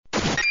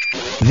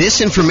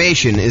This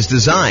information is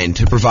designed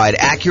to provide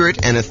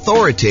accurate and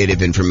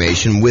authoritative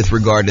information with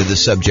regard to the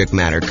subject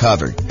matter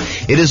covered.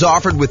 It is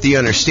offered with the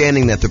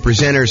understanding that the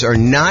presenters are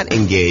not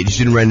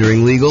engaged in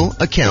rendering legal,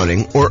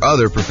 accounting, or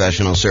other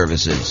professional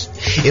services.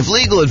 If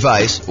legal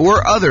advice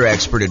or other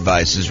expert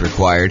advice is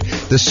required,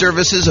 the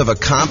services of a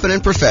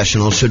competent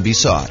professional should be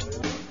sought.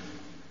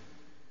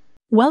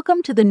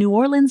 Welcome to the New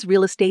Orleans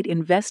Real Estate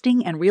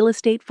Investing and Real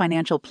Estate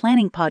Financial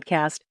Planning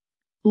Podcast.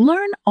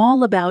 Learn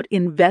all about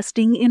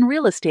investing in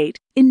real estate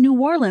in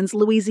New Orleans,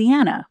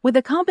 Louisiana, with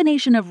a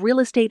combination of real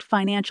estate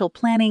financial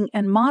planning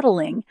and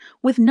modeling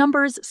with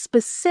numbers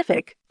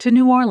specific to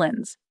New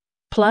Orleans.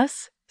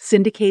 Plus,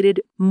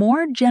 syndicated,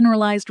 more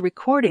generalized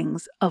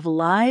recordings of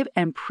live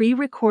and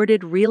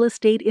pre-recorded real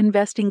estate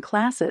investing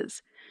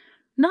classes,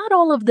 not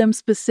all of them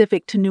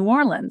specific to New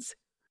Orleans.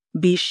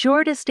 Be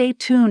sure to stay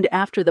tuned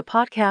after the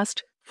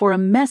podcast for a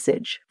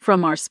message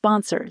from our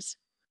sponsors.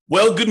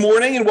 Well, good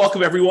morning and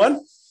welcome,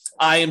 everyone.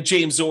 I am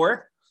James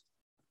Orr.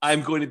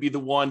 I'm going to be the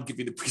one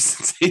giving the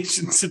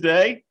presentation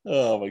today.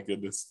 Oh, my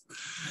goodness.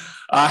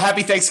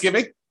 Happy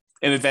Thanksgiving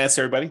in advance,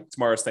 everybody.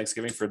 Tomorrow's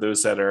Thanksgiving for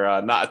those that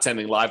are not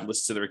attending live and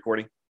listen to the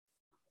recording.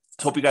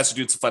 Hope you guys are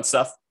doing some fun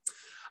stuff.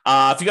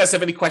 If you guys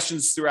have any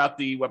questions throughout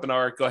the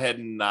webinar, go ahead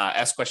and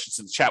ask questions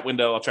in the chat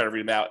window. I'll try to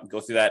read them out and go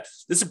through that.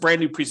 This is a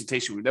brand new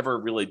presentation. We've never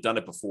really done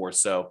it before,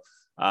 so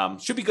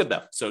should be good,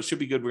 though. So it should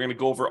be good. We're going to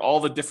go over all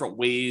the different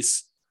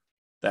ways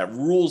that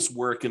rules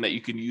work and that you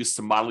can use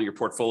to model your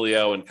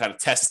portfolio and kind of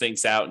test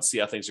things out and see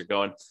how things are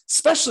going,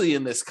 especially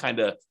in this kind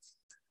of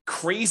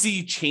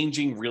crazy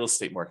changing real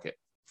estate market.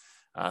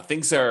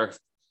 Things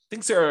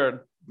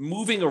are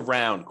moving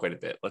around quite a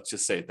bit. Let's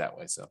just say it that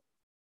way. So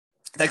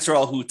thanks for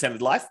all who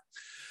attended live.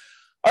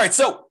 All right,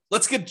 so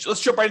let's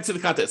jump right into the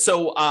content.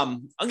 So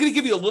I'm going to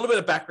give you a little bit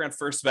of background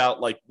first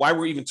about like why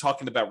we're even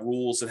talking about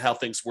rules and how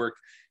things work.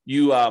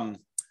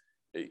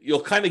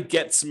 You'll kind of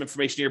get some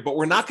information here, but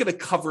we're not going to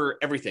cover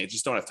everything. I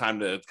just don't have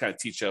time to kind of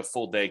teach a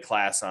full day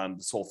class on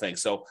this whole thing.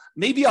 So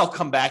maybe I'll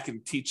come back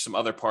and teach some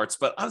other parts,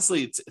 but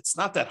honestly, it's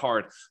not that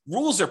hard.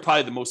 Rules are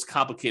probably the most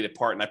complicated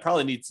part, and I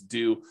probably need to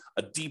do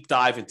a deep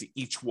dive into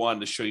each one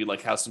to show you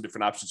like how some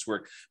different options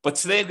work. But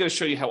today I'm going to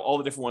show you how all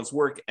the different ones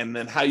work and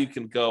then how you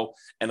can go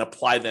and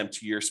apply them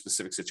to your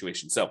specific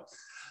situation. So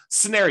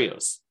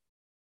scenarios.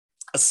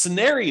 A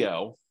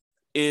scenario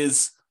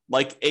is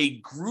like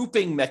a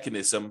grouping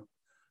mechanism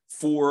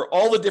for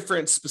all the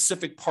different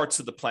specific parts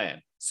of the plan.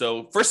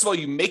 So first of all,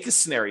 you make a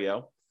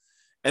scenario.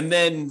 And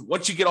then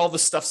once you get all the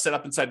stuff set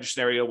up inside your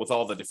scenario with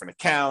all the different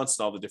accounts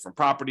and all the different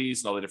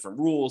properties and all the different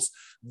rules,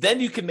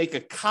 then you can make a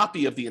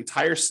copy of the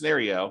entire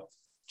scenario,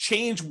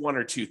 change one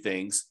or two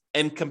things,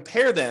 and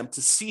compare them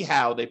to see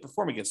how they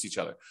perform against each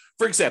other.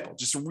 For example,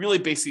 just a really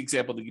basic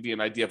example to give you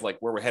an idea of like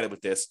where we're headed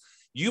with this.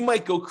 You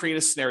might go create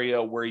a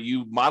scenario where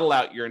you model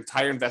out your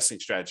entire investing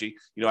strategy.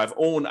 You know, I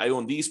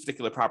own these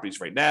particular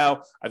properties right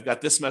now. I've got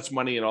this much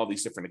money in all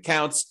these different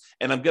accounts,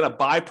 and I'm going to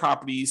buy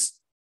properties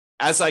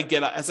as I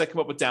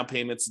come up with down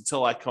payments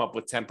until I come up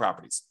with 10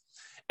 properties.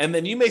 And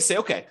then you may say,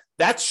 okay,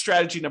 that's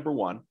strategy number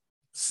one,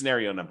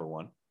 scenario number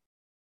one.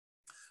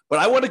 But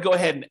I want to go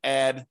ahead and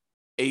add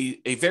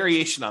a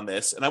variation on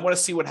this, and I want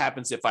to see what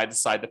happens if I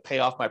decide to pay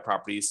off my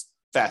properties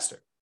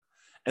faster.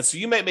 And so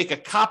you might make a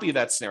copy of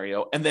that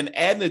scenario and then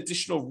add an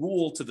additional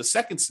rule to the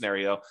second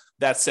scenario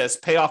that says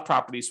pay off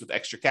properties with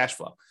extra cash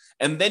flow.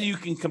 And then you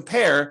can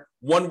compare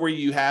one where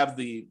you have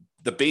the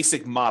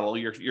basic model,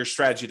 your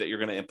strategy that you're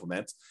going to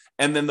implement,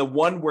 and then the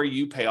one where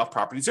you pay off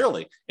properties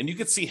early. And you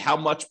can see how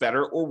much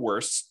better or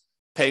worse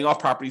paying off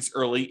properties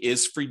early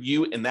is for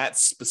you in that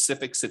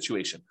specific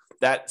situation,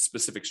 that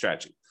specific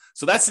strategy.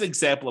 So that's an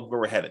example of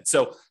where we're headed.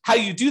 So how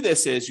you do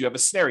this is you have a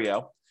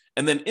scenario,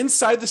 and then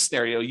inside the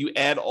scenario, you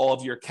add all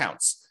of your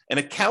accounts. And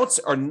accounts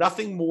are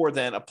nothing more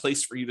than a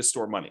place for you to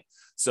store money.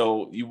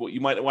 So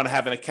you might want to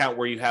have an account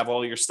where you have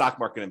all your stock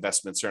market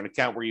investments, or an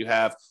account where you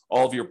have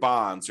all of your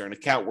bonds, or an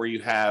account where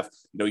you have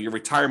your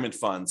retirement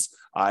funds,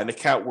 an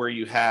account where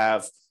you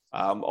have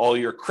all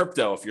your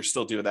crypto, if you're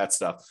still doing that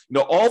stuff.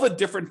 All the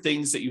different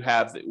things that you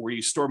have where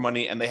you store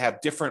money, and they have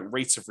different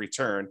rates of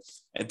return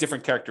and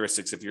different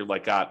characteristics. If you're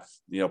like got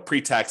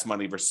pre-tax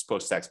money versus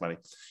post-tax money,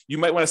 you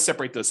might want to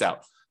separate those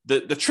out.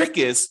 The trick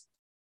is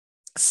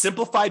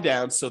simplify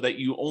down so that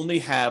you only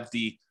have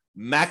the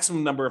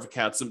maximum number of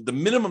accounts, the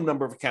minimum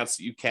number of accounts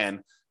that you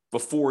can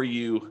before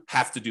you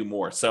have to do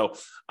more. So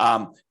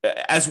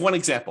as one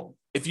example,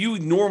 if you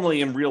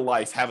normally in real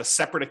life have a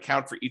separate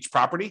account for each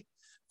property,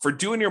 for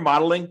doing your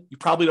modeling, you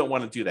probably don't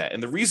want to do that.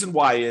 And the reason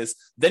why is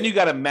then you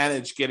got to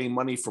manage getting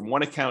money from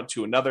one account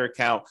to another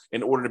account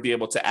in order to be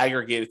able to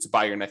aggregate it to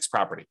buy your next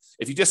property.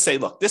 If you just say,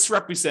 look, this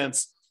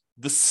represents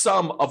the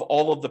sum of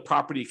all of the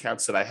property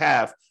accounts that I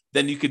have,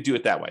 then you could do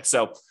it that way.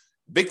 So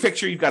big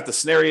picture, you've got the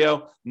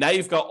scenario. Now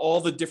you've got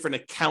all the different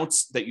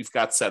accounts that you've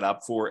got set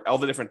up for all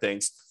the different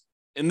things.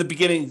 In the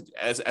beginning,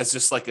 as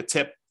just like a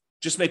tip,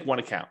 just make one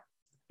account.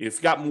 If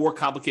you've got more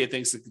complicated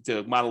things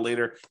to model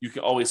later, you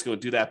can always go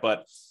do that.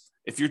 But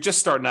If you're just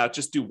starting out,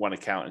 just do one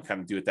account and kind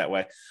of do it that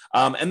way.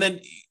 And then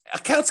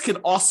accounts can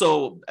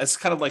also, as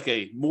kind of like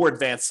a more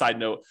advanced side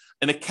note,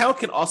 an account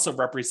can also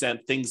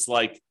represent things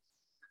like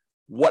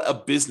what a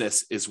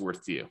business is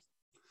worth to you.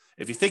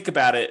 If you think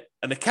about it,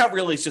 an account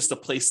really is just a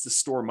place to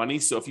store money.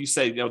 So if you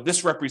say,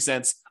 this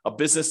represents a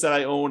business that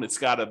I own, it's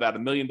got about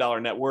 $1 million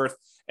net worth,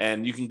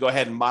 and you can go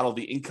ahead and model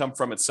the income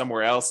from it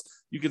somewhere else,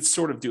 you could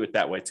sort of do it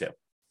that way too.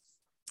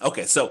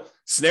 Okay, so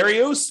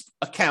scenarios,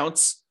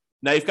 accounts,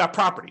 now you've got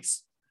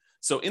properties.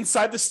 So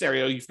inside the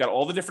scenario, you've got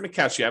all the different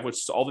accounts you have, which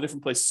is all the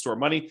different places to store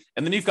money.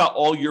 And then you've got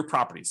all your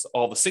properties,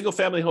 all the single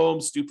family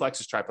homes,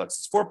 duplexes,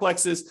 triplexes,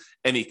 fourplexes,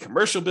 any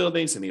commercial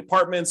buildings, any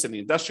apartments, any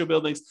industrial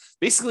buildings,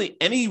 basically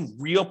any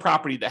real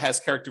property that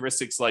has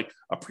characteristics like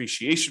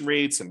appreciation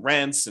rates and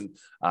rents and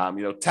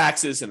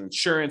taxes and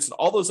insurance and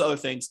all those other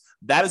things.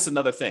 That is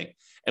another thing.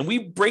 And we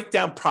break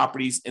down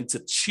properties into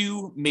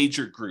two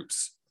major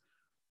groups.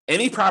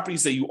 Any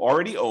properties that you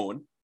already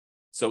own.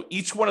 So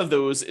each one of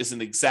those is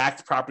an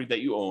exact property that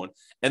you own.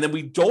 And then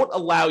we don't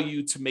allow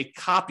you to make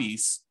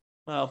copies.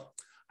 Well,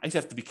 I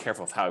have to be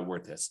careful of how I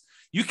word this.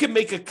 You can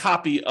make a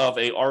copy of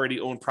a already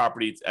owned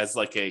property as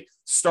like a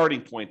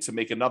starting point to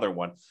make another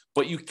one,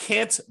 but you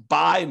can't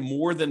buy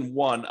more than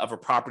one of a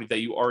property that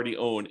you already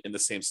own in the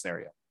same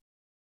scenario.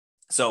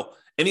 So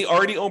any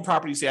already owned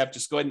properties you have,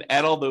 just go ahead and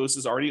add all those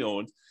as already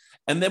owned.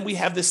 And then we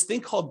have this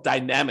thing called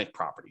dynamic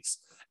properties.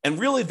 And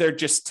really, they're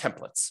just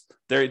templates.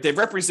 They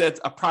represent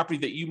a property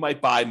that you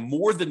might buy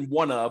more than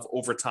one of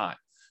over time.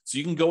 So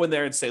you can go in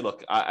there and say,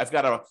 look, I've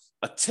got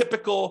a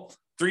typical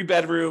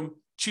 3-bedroom,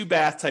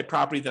 2-bath type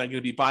property that I'm going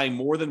to be buying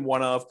more than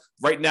one of.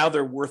 Right now,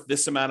 they're worth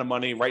this amount of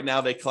money. Right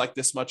now, they collect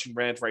this much in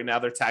rent. Right now,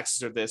 their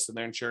taxes are this and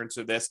their insurance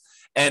are this.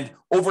 And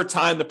over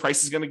time, the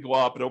price is going to go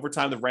up. And over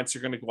time, the rents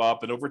are going to go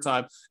up. And over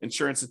time,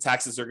 insurance and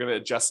taxes are going to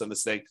adjust on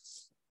this thing.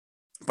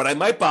 But I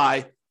might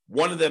buy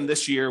one of them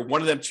this year,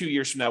 one of them 2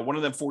 years from now, one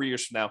of them 4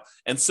 years from now.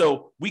 And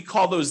so we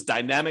call those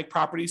dynamic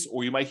properties,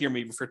 or you might hear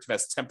me refer to them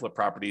as template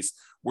properties,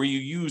 where you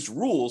use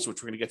rules,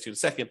 which we're going to get to in a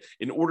second,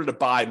 in order to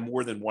buy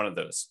more than one of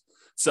those.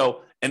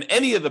 So, and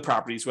any of the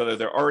properties, whether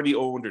they're already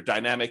owned or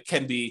dynamic,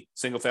 can be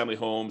single family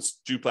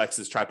homes,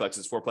 duplexes,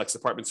 triplexes, fourplexes,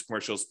 apartments,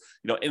 commercials,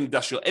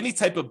 industrial, any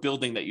type of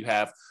building that you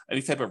have,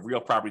 any type of real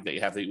property that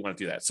you have that you want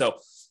to do that. So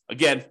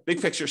again,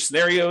 big picture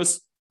scenarios,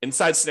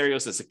 inside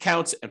scenarios as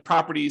accounts and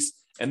properties.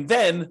 And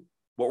then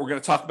what we're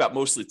going to talk about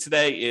mostly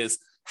today is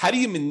how do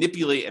you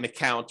manipulate an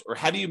account or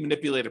how do you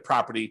manipulate a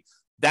property?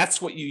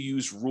 That's what you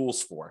use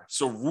rules for.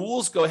 So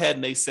rules go ahead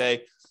and they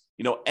say,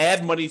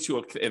 add money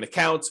to an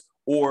account,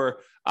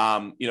 or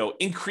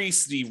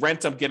increase the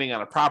rent I'm getting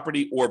on a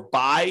property, or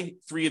buy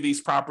 3 of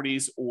these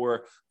properties,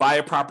 or buy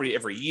a property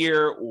every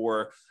year,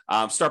 or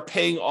start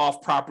paying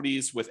off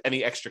properties with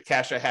any extra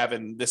cash I have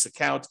in this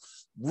account.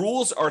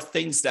 Rules are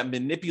things that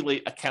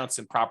manipulate accounts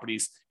and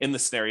properties in the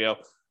scenario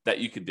that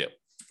you could do.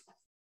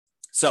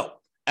 So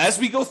as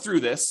we go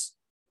through this,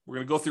 we're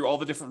going to go through all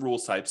the different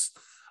rules types.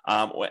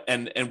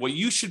 And what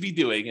you should be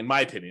doing, in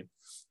my opinion,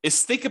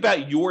 is think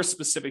about your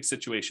specific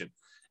situation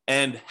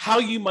and how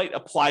you might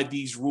apply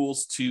these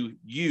rules to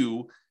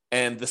you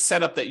and the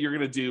setup that you're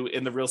going to do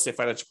in the Real Estate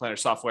Financial Planner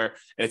software.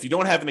 And if you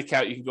don't have an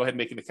account, you can go ahead and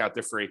make an account.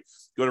 They're free.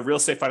 Go to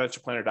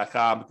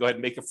realestatefinancialplanner.com, go ahead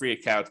and make a free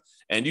account.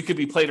 And you could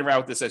be playing around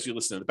with this as you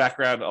listen in the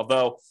background,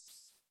 although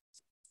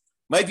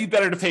might be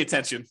better to pay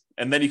attention,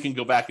 and then you can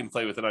go back and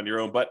play with it on your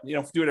own. But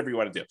do whatever you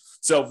want to do.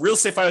 So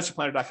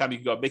realestatefinancialplanner.com, you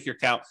can go and make your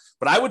account.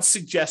 But I would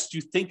suggest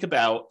you think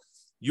about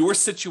your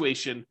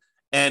situation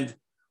and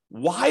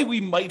why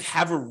we might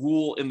have a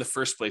rule in the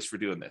first place for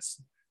doing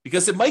this,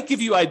 because it might give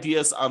you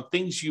ideas on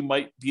things you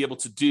might be able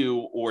to do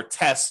or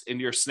test in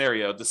your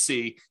scenario to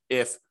see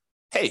if,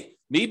 hey,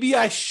 maybe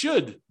I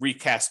should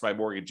recast my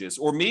mortgages,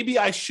 or maybe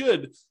I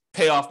should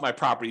pay off my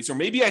properties, or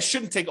maybe I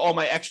shouldn't take all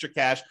my extra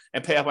cash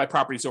and pay off my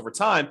properties over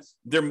time.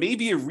 There may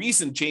be a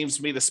reason James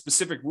made a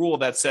specific rule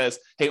that says,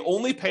 hey,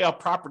 only pay off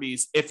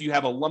properties if you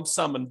have a lump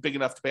sum and big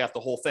enough to pay off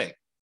the whole thing,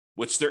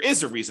 which there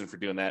is a reason for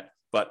doing that.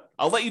 But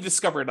I'll let you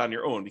discover it on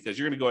your own, because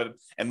you're going to go ahead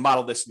and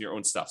model this in your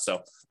own stuff.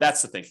 So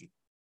that's the thinking.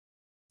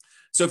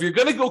 So if you're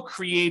going to go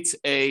create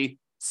a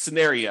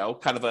scenario,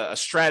 kind of a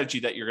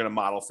strategy that you're going to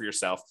model for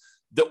yourself,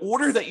 the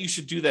order that you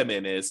should do them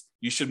in is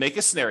you should make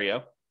a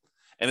scenario.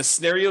 And a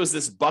scenario is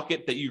this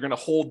bucket that you're going to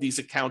hold these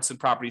accounts and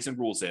properties and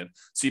rules in.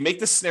 So you make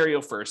the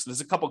scenario first.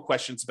 There's a couple of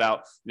questions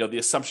about the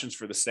assumptions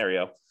for the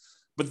scenario.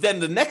 But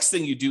then the next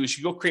thing you do is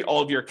you go create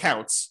all of your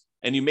accounts,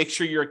 and you make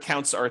sure your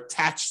accounts are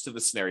attached to the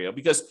scenario,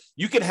 because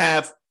you can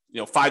have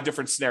 5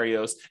 different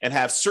scenarios and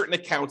have certain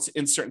accounts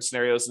in certain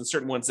scenarios and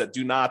certain ones that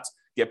do not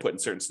get put in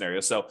certain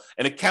scenarios. So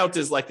an account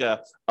is like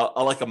a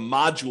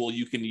module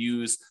you can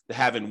use to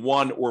have in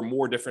one or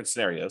more different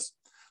scenarios.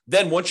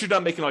 Then once you're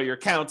done making all your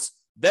accounts,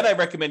 then I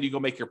recommend you go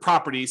make your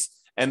properties,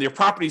 and your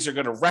properties are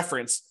going to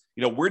reference,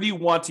 where do you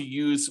want to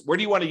use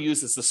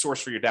as the source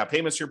for your down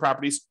payments for your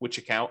properties, which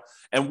account,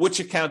 and which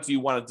account do you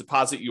want to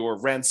deposit your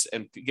rents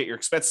and get your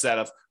expenses out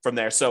of from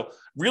there. So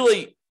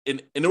really,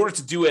 in order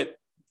to do it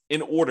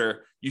in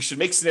order. You should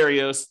make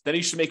scenarios, then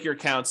you should make your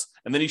accounts,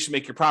 and then you should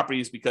make your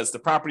properties, because the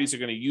properties are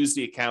going to use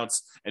the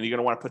accounts and you're going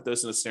to want to put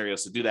those in the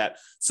scenarios to do that.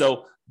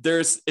 So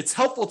it's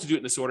helpful to do it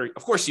in this order.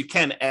 Of course, you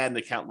can add an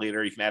account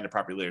later. You can add a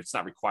property later. It's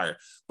not required,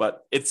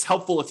 but it's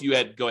helpful if you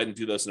go ahead and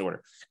do those in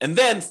order. And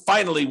then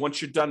finally,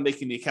 once you're done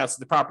making the accounts of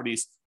the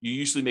properties, you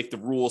usually make the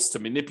rules to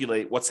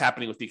manipulate what's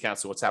happening with the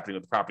accounts and what's happening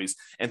with the properties.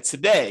 And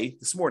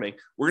this morning,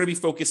 we're going to be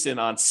focused in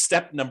on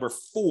step number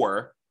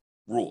 4,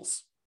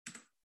 rules.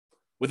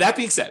 With that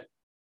being said,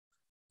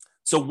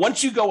 so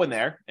once you go in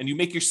there and you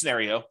make your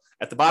scenario,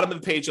 at the bottom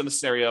of the page on the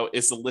scenario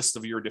is the list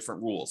of your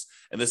different rules.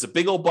 And there's a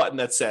big old button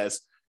that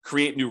says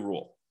create new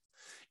rule.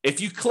 If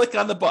you click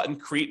on the button,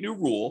 create new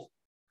rule,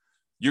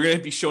 you're going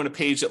to be shown a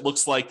page that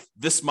looks like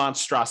this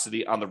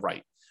monstrosity on the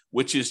right,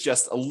 which is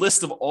just a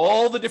list of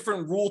all the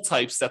different rule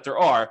types that there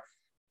are.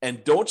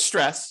 And don't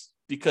stress,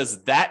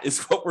 because that is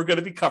what we're going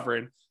to be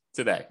covering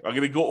today. I'm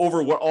going to go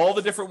over what all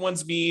the different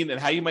ones mean and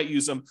how you might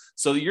use them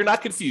so that you're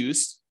not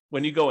confused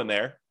when you go in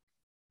there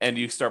and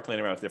you start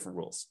playing around with different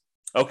rules.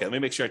 Okay, let me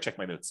make sure I check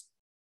my notes.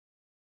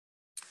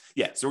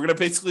 Yeah, so we're going to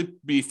basically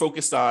be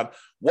focused on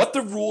what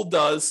the rule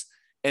does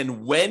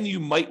and when you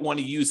might want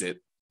to use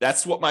it.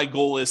 That's what my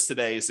goal is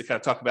today, is to kind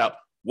of talk about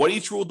what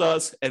each rule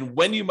does and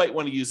when you might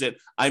want to use it.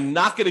 I'm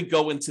not going to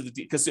go into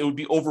because it would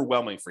be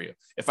overwhelming for you.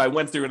 If I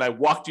went through and I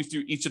walked you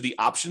through each of the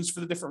options for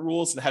the different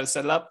rules and how to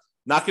set it up,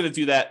 not going to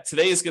do that.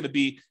 Today is going to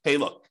be, hey,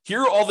 look,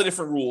 here are all the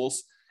different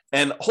rules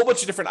and a whole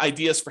bunch of different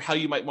ideas for how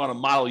you might want to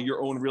model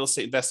your own real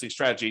estate investing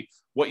strategy,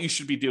 what you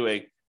should be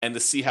doing, and to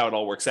see how it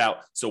all works out.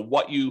 So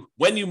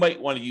when you might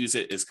want to use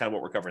it is kind of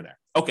what we're covering there.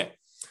 Okay.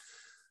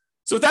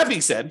 So with that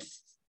being said,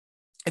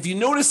 if you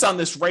notice on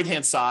this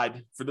right-hand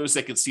side, for those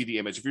that can see the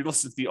image, if you're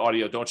listening to the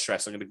audio, don't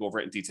stress, I'm going to go over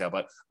it in detail.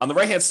 But on the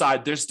right-hand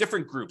side, there's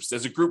different groups.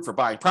 There's a group for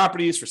buying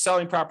properties, for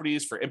selling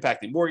properties, for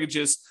impacting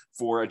mortgages,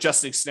 for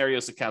adjusting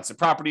scenarios, accounts, and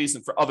properties,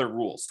 and for other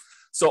rules.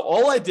 So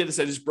all I did is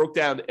I just broke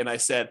down and I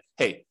said,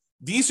 hey,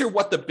 these are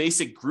what the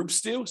basic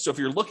groups do. So if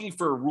you're looking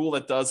for a rule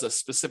that does a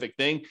specific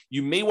thing,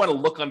 you may want to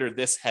look under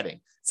this heading.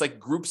 It's like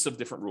groups of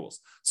different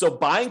rules. So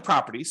buying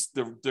properties,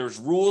 there's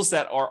rules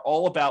that are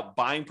all about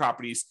buying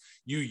properties.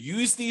 You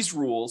use these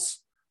rules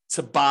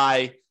to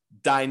buy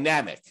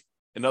dynamic.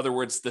 In other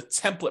words, the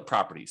template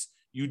properties.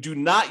 You do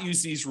not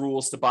use these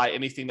rules to buy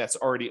anything that's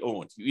already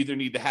owned. You either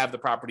need to have the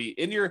property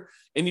in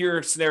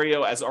your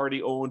scenario as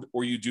already owned,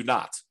 or you do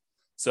not.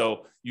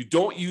 So you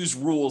don't use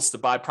rules to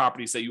buy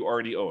properties that you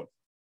already own.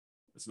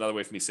 That's another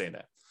way for me saying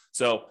that.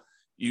 So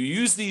you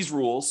use these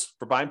rules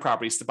for buying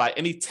properties to buy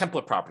any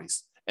template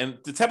properties. And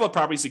the template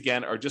properties,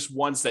 again, are just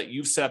ones that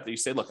you've set up that you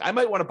say, look, I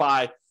might want to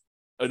buy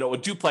a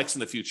duplex in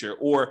the future,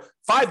 or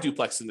 5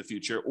 duplexes in the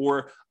future,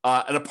 or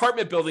an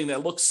apartment building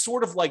that looks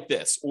sort of like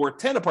this, or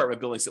 10 apartment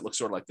buildings that look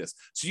sort of like this.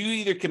 So you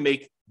either can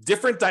make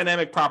different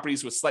dynamic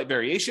properties with slight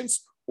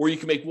variations, or you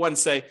can make one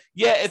say,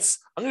 yeah,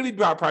 I'm going to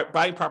be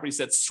buying properties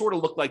that sort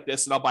of look like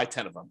this, and I'll buy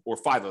 10 of them, or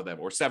 5 of them,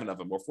 or 7 of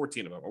them, or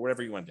 14 of them, or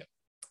whatever you want to do.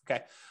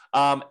 Okay.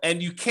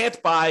 And you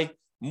can't buy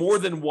more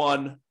than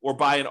one or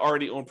buy an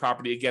already owned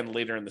property again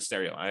later in the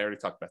scenario. I already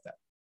talked about that.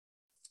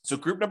 So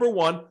group number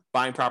 1,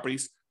 buying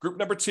properties. Group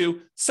number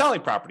 2,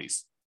 selling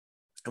properties.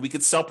 And we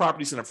could sell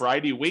properties in a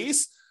variety of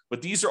ways,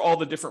 but these are all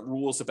the different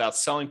rules about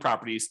selling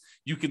properties.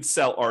 You can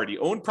sell already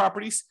owned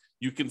properties.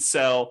 You can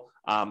sell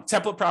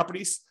template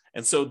properties.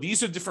 And so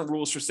these are different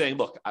rules for saying,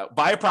 look,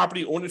 buy a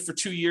property, own it for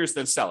 2 years,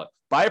 then sell it.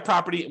 Buy a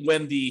property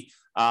when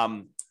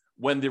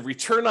the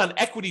return on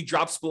equity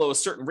drops below a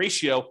certain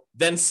ratio,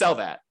 then sell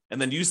that, and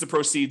then use the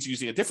proceeds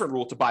using a different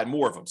rule to buy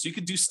more of them. So you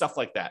could do stuff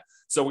like that.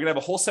 So we're going to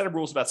have a whole set of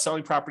rules about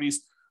selling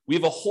properties. We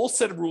have a whole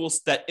set of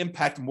rules that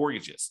impact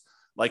mortgages,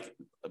 like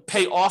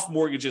pay off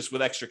mortgages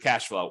with extra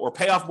cash flow, or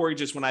pay off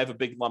mortgages when I have a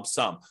big lump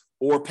sum,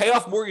 or pay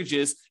off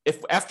mortgages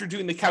if after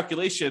doing the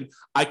calculation,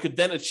 I could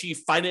then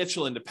achieve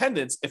financial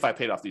independence if I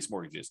paid off these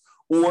mortgages,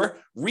 or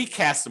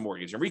recast a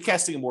mortgage. And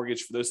recasting a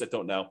mortgage, for those that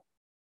don't know,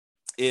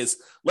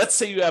 is, let's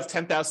say you have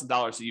 $10,000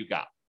 that you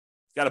got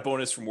a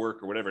bonus from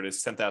work or whatever it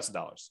is,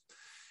 $10,000.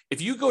 If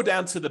you go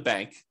down to the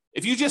bank,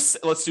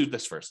 let's do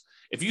this first.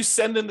 If you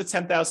send in the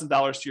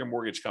 $10,000 to your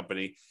mortgage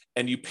company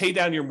and you pay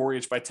down your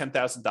mortgage by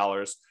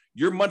 $10,000,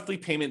 your monthly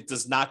payment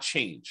does not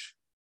change.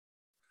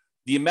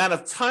 The amount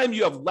of time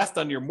you have left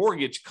on your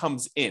mortgage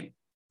comes in.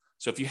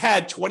 So if you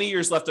had 20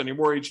 years left on your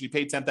mortgage and you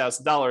paid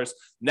 $10,000,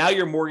 now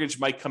your mortgage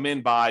might come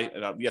in by,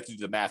 you have to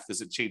do the math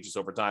because it changes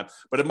over time,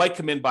 but it might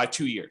come in by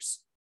 2 years.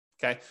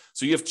 Okay.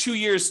 So you have 2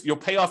 years, you'll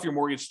pay off your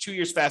mortgage 2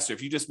 years faster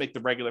if you just make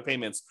the regular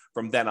payments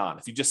from then on,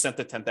 if you just sent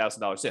the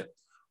 $10,000 in.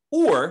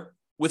 Or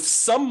with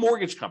some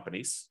mortgage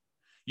companies,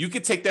 you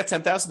could take that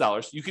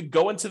 $10,000, you could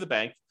go into the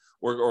bank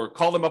or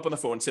call them up on the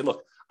phone and say,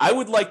 look, I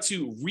would like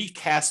to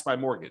recast my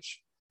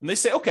mortgage. And they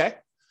say, okay,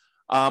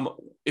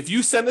 if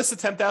you send us the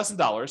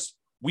 $10,000,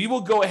 we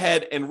will go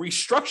ahead and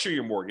restructure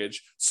your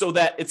mortgage so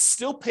that it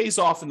still pays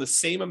off in the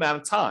same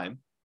amount of time,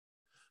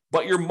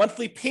 but your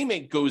monthly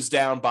payment goes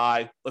down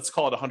by, let's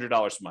call it $100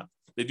 a month.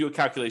 They do a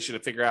calculation to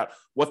figure out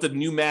what the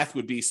new math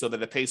would be so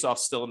that it pays off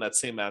still in that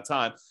same amount of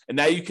time. And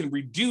now you can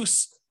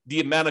reduce the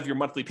amount of your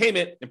monthly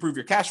payment, improve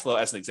your cash flow,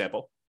 as an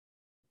example,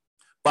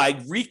 by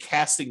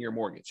recasting your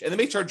mortgage. And they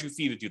may charge you a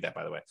fee to do that,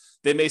 by the way.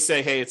 They may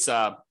say, hey, it's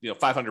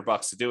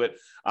 $500 to do it,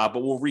 but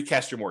we'll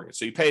recast your mortgage.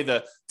 So you pay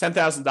the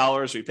 $10,000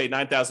 or you pay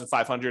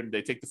 $9,500 and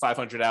they take the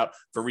 $500 out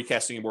for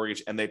recasting your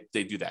mortgage, and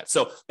they do that.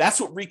 So that's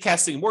what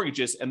recasting mortgage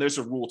is, and there's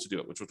a rule to do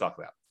it, which we'll talk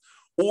about.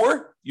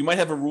 Or you might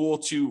have a rule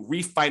to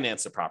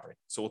refinance a property.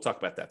 So we'll talk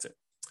about that too.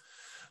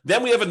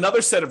 Then we have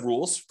another set of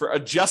rules for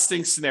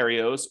adjusting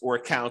scenarios or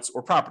accounts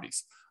or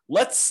properties.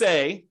 Let's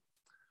say,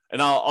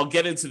 and I'll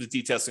get into the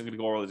details, so I'm going to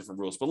go over all the different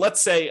rules. But let's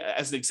say,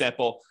 as an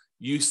example,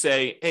 you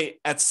say, hey,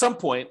 at some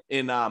point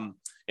in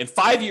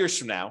 5 years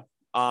from now,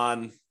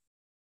 on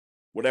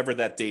whatever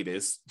that date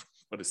is,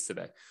 what is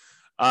today?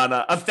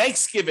 On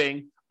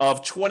Thanksgiving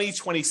of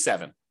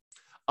 2027,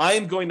 I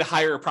am going to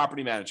hire a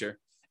property manager,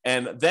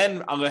 and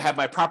then I'm going to have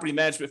my property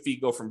management fee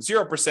go from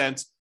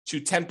 0%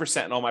 to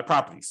 10% in all my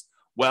properties.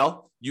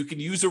 Well, you can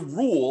use a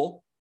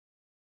rule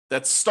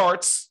that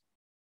starts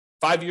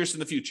 5 years in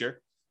the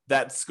future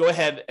that's go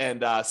ahead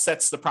and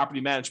sets the property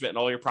management in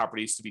all your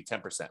properties to be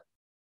 10%.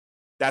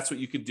 That's what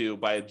you can do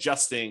by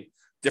adjusting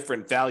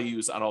different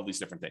values on all these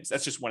different things.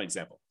 That's just one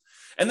example.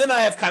 And then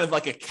I have kind of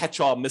like a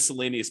catch-all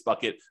miscellaneous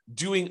bucket,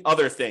 doing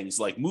other things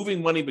like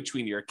moving money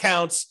between your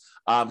accounts,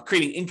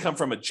 creating income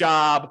from a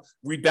job,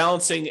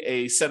 rebalancing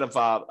a set of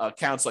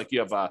accounts, like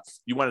you want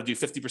to do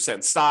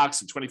 50%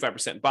 stocks and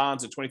 25%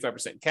 bonds and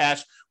 25%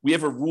 cash. We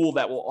have a rule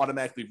that will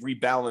automatically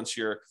rebalance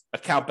your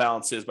account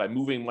balances by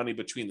moving money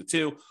between the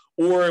two.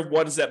 Or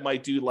what does that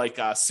might do, like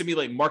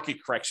simulate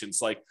market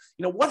corrections. Like,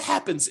 what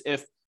happens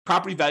if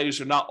property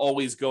values are not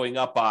always going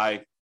up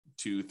by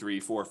 2, 3,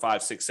 4,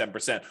 5, 6,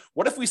 7%?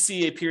 What if we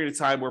see a period of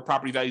time where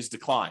property values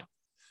decline?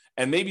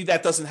 And maybe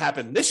that doesn't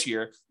happen this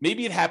year.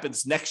 Maybe it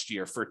happens next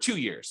year for 2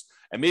 years.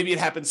 And maybe it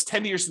happens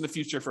 10 years in the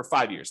future for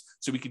 5 years.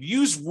 So we could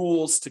use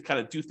rules to kind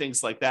of do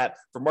things like that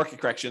for market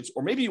corrections.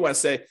 Or maybe you want to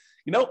say,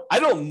 I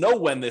don't know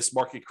when this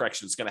market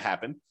correction is going to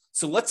happen,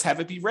 so let's have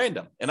it be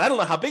random. And I don't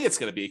know how big it's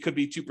going to be. It could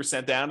be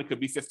 2% down. It could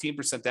be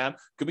 15% down. It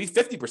could be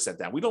 50%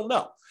 down. We don't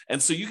know. And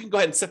so you can go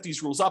ahead and set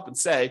these rules up and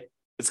say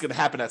it's going to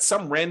happen at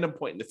some random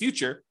point in the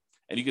future.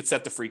 And you could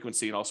set the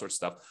frequency and all sorts of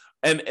stuff.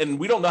 And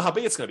we don't know how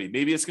big it's going to be.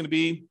 Maybe it's going to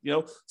be,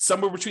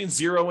 somewhere between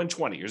 0 and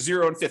 20 or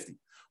 0 and 50,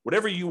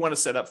 whatever you want to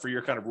set up for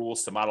your kind of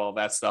rules to model all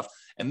that stuff.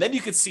 And then you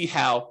can see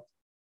how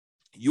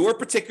your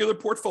particular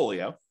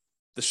portfolio,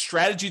 the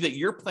strategy that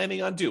you're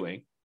planning on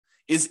doing,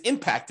 is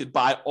impacted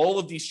by all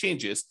of these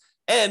changes.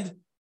 And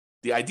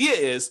the idea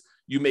is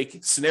you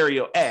make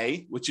scenario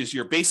A, which is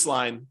your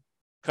baseline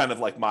kind of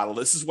like model.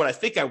 This is what I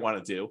think I want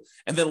to do.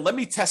 And then let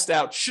me test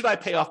out, should I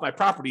pay off my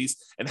properties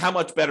and how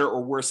much better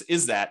or worse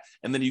is that?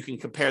 And then you can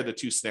compare the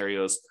two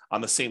scenarios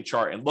on the same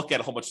chart and look at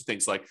a whole bunch of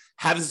things like,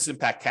 how does this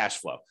impact cash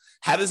flow?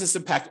 How does this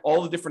impact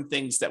all the different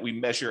things that we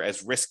measure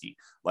as risky,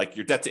 like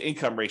your debt to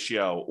income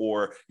ratio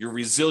or your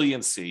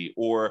resiliency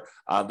or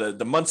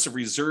the months of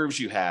reserves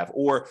you have,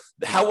 or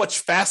how much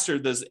faster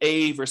does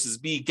A versus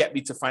B get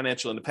me to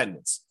financial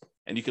independence?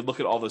 And you can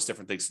look at all those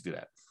different things to do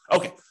that.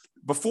 Okay.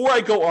 Before I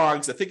go on,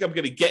 because I think I'm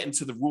going to get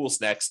into the rules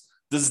next,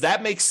 does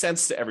that make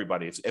sense to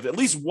everybody? If at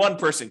least one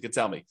person can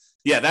tell me,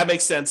 yeah, that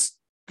makes sense.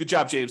 Good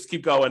job, James.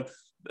 Keep going.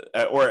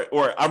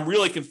 Or I'm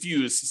really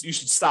confused. You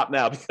should stop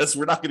now because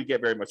we're not going to get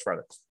very much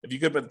further. If you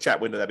could put the chat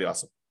window, that'd be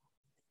awesome.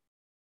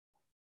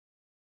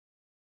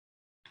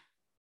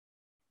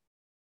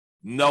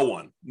 No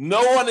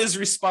one is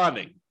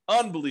responding.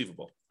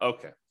 Unbelievable.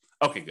 Okay,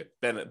 good.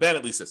 Ben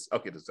at least is.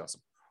 Okay, that's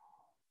awesome.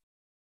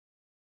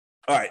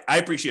 All right. I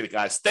appreciate it,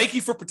 guys. Thank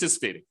you for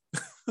participating.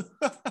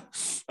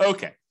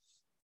 Okay.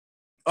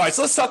 All right.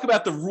 So let's talk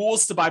about the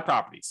rules to buy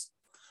properties.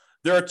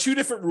 There are two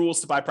different rules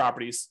to buy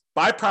properties.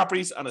 Buy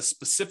properties on a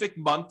specific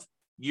month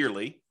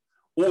yearly,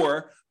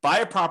 or buy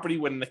a property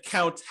when an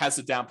account has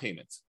a down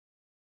payment.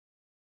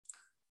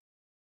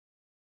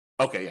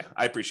 Okay. Yeah.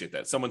 I appreciate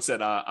that. Someone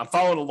said, I'm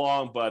following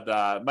along,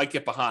 but might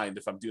get behind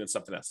if I'm doing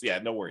something else. Yeah.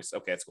 No worries.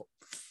 Okay. That's cool.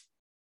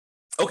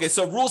 Okay,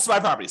 so rules to buy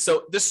properties.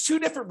 So there's two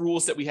different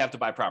rules that we have to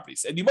buy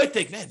properties. And you might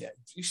think, man,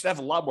 you should have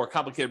a lot more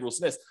complicated rules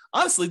than this.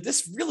 Honestly,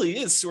 this really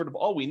is sort of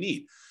all we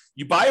need.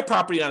 You buy a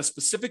property on a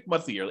specific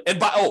monthly year.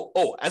 And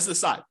as an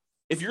aside,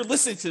 if you're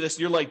listening to this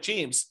and you're like,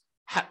 James,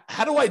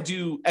 how do I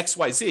do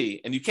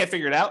XYZ? And you can't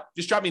figure it out,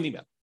 just drop me an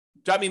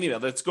email.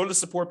 Let's go to the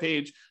support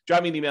page,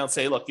 drop me an email and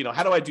say, look,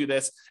 how do I do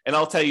this? And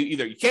I'll tell you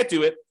either you can't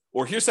do it,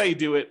 or here's how you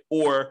do it,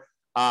 or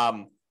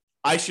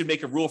I should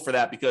make a rule for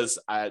that because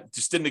it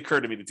just didn't occur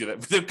to me to do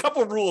that. But a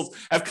couple of rules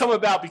have come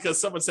about because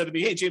someone said to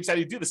me, hey, James, how do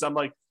you do this? I'm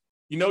like,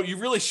 you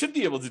really should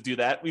be able to do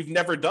that. We've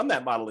never done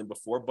that modeling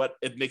before, but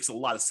it makes a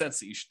lot of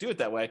sense that you should do it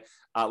that way.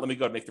 Let me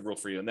go and make the rule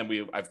for you. And then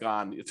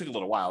it took a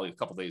little while, a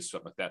couple of days,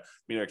 something like that.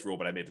 We didn't make the rule,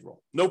 but I made the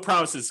rule. No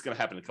promises it's going to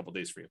happen in a couple of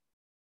days for you.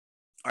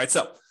 All right,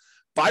 so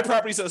buy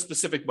properties on a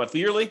specific month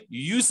yearly.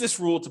 You use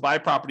this rule to buy a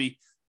property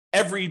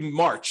every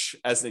March,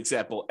 as an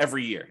example,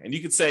 every year. And you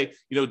could say,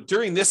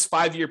 during this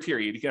 5-year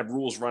period, you can have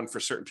rules run for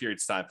certain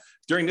periods of time.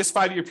 During this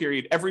 5-year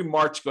period, every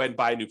March, go ahead and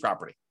buy a new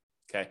property.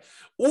 Okay.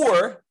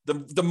 Or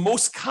the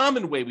most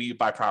common way we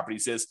buy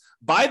properties is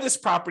buy this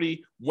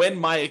property when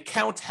my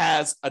account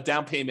has a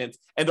down payment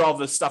and all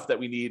the stuff that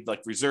we need,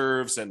 like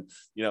reserves and,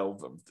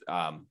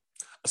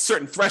 a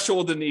certain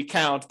threshold in the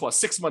account, plus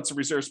 6 months of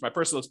reserves for my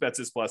personal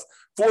expenses, plus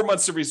 4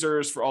 months of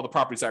reserves for all the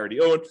properties I already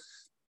own,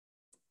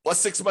 plus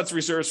 6 months of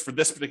reserves for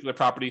this particular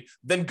property.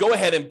 Then go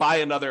ahead and buy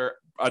another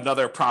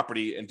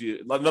property and do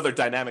another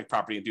dynamic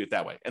property and do it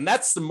that way. And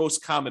that's the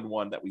most common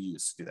one that we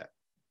use to do that.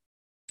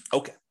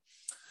 Okay.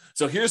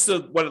 So here's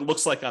what it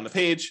looks like on the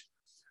page.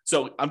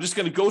 So I'm just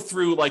going to go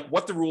through like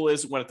what the rule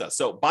is when it does.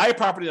 So buy a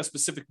property in a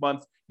specific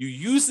month. You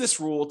use this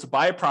rule to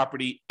buy a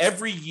property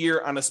every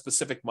year on a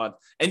specific month,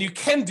 and you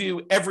can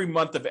do every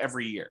month of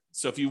every year.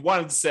 So if you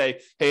wanted to say,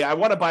 hey, I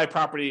want to buy a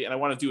property and I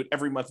want to do it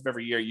every month of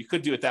every year, you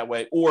could do it that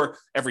way, or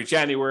every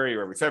January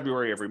or every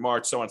February, every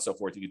March, so on and so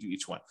forth. You could do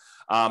each one.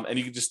 And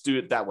you can just do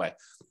it that way.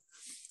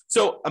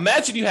 So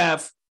imagine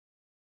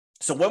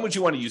so when would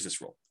you want to use this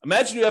rule?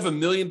 Imagine you have $1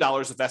 million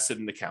invested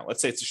in an account.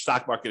 Let's say it's a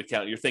stock market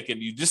account. You're thinking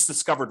you just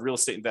discovered real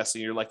estate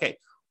investing. You're like, hey,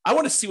 I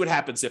want to see what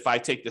happens if I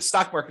take the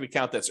stock market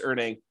account that's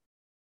earning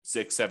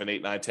 6, 7,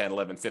 8, 9, 10,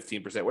 11,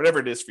 15%, whatever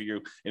it is for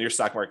you in your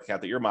stock market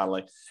account that you're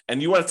modeling.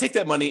 And you want to take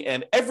that money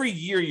and every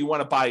year you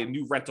want to buy a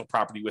new rental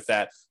property with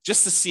that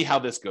just to see how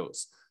this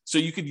goes. So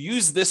you could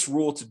use this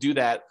rule to do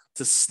that,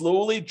 to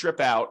slowly drip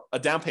out a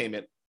down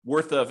payment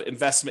worth of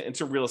investment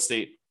into real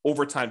estate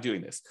over time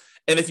doing this.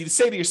 And if you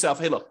say to yourself,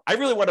 hey, look, I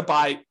really want to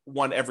buy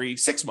one every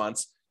 6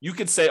 months, you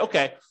could say,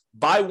 okay,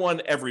 buy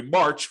one every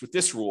March with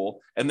this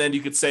rule. And then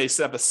you could set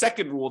up a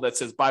second rule that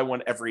says buy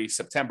one every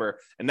September.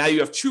 And now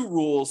you have 2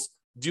 rules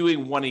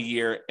doing one a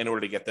year in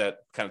order to get that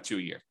kind of 2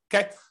 a year.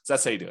 Okay. So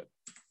that's how you do it.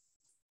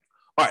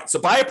 All right. So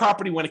buy a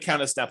property when it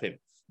counts as down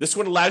payment. This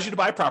one allows you to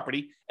buy a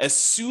property as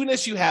soon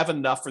as you have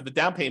enough for the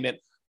down payment,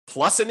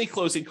 plus any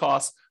closing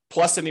costs,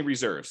 plus any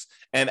reserves.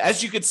 And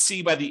as you can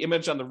see by the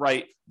image on the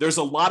right, there's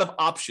a lot of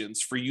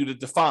options for you to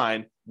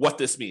define what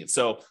this means.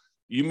 So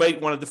you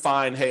might want to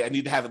define, hey, I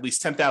need to have at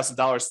least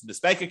 $10,000 in this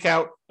bank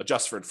account,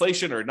 adjust for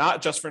inflation or not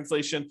adjust for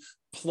inflation,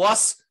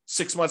 plus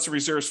 6 months of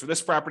reserves for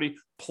this property,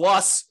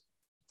 plus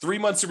 3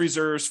 months of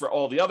reserves for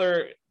all the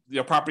other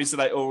properties that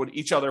I own,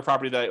 each other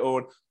property that I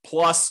own,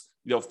 plus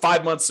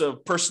 5 months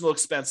of personal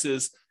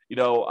expenses,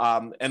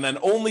 and then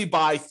only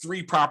buy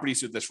 3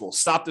 properties with this rule.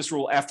 Stop this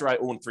rule after I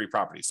own 3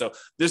 properties. So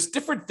there's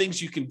different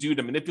things you can do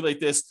to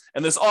manipulate this.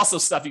 And there's also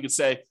stuff you could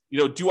say,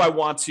 do I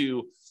want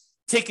to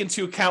take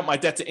into account my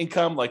debt to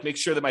income, like make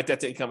sure that my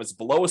debt to income is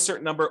below a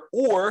certain number?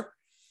 Or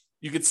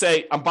you could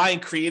say, I'm buying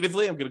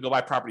creatively. I'm going to go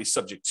buy properties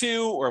subject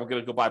to, or I'm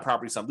going to go buy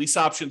properties on lease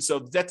options. So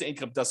the debt to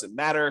income doesn't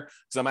matter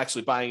because I'm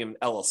actually buying an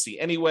LLC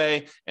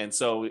anyway. And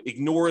so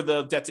ignore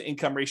the debt to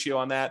income ratio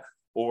on that,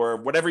 or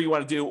whatever you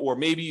want to do. Or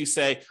maybe you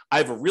say, I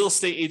have a real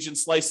estate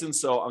agent's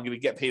license, so I'm going to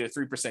get paid a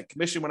 3%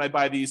 commission when I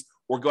buy these,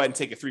 or go ahead and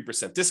take a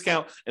 3%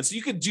 discount. And so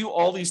you could do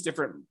all these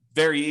different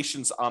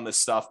variations on this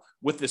stuff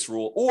with this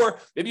rule. Or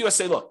maybe you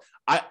say, look,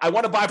 I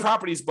want to buy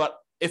properties, but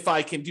if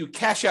I can do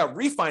cash out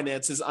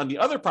refinances on the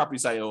other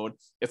properties I own,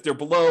 if they're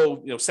below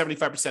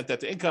 75% debt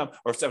to income,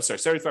 or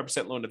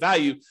 75% loan to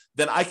value,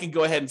 then I can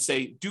go ahead and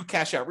say, do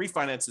cash out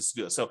refinances to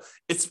do it. So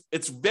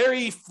it's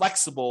very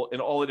flexible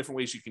in all the different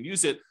ways you can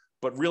use it,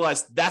 but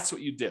realize that's what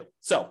you do.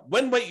 So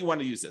when might you want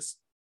to use this?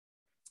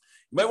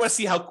 You might want to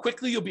see how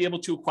quickly you'll be able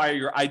to acquire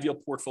your ideal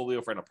portfolio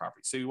of rental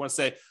property. So you want to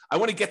say, I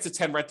want to get to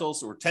 10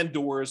 rentals or 10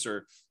 doors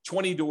or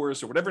 20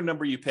 doors or whatever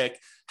number you pick.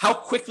 How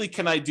quickly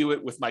can I do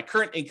it with my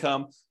current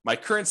income, my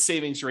current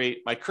savings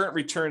rate, my current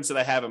returns that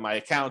I have in my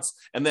accounts?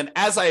 And then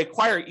as I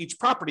acquire each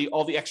property,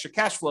 all the extra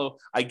cash flow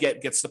I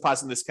get gets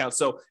deposited in this account.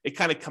 So it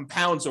kind of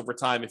compounds over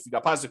time if you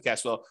got positive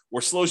cash flow,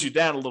 or slows you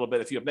down a little bit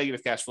if you have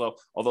negative cash flow,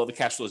 although the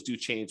cash flows do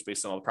change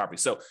based on all the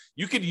properties. So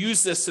you could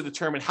use this to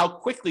determine how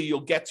quickly you'll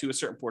get to a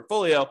certain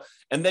portfolio.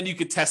 And then you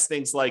could test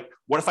things like,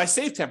 what if I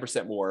save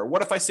 10% more? Or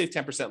what if I save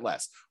 10%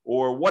 less?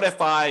 Or what if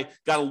I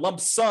got a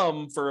lump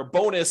sum for a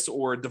bonus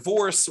or a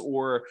divorce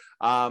or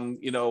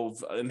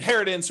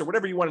inheritance or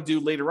whatever you want to do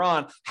later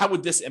on? How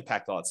would this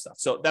impact all that stuff?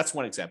 So that's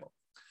one example.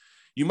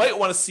 You might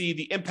want to see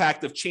the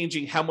impact of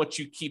changing how much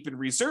you keep in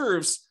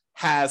reserves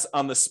has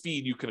on the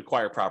speed you can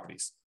acquire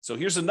properties. So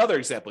here's another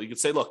example. You could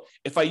say, look,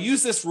 if I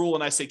use this rule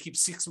and I say keep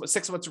six months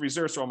of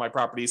reserves for all my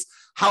properties,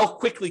 how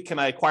quickly can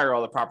I acquire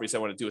all the properties I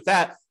want to do with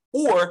that?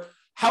 Or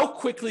how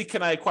quickly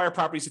can I acquire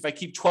properties if I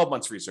keep 12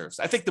 months reserves?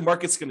 I think the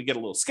market's going to get a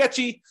little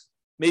sketchy.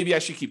 Maybe I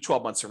should keep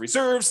 12 months of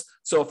reserves.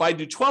 So if I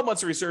do 12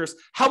 months of reserves,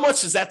 how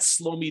much does that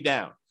slow me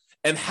down?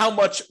 And how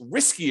much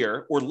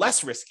riskier or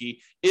less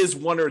risky is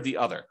one or the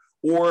other?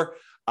 Or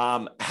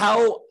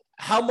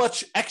how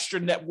much extra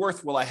net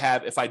worth will I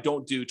have if I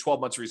don't do 12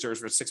 months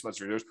reserves versus 6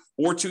 months reserves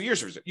or 2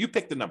 years reserves? You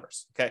pick the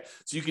numbers, okay?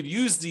 So you could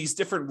use these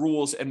different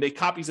rules and make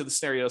copies of the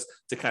scenarios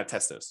to kind of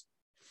test those.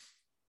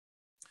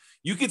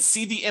 You could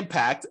see the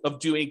impact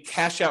of doing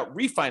cash out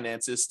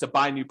refinances to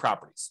buy new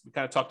properties. We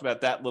kind of talked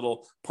about that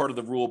little part of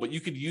the rule, but you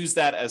could use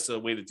that as a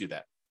way to do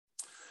that.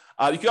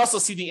 You can also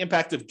see the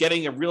impact of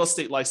getting a real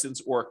estate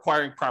license or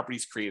acquiring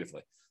properties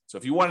creatively. So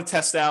if you want to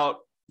test out,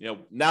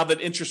 now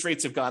that interest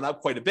rates have gone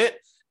up quite a bit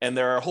and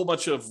there are a whole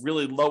bunch of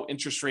really low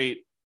interest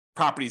rate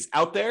properties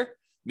out there,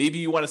 maybe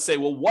you want to say,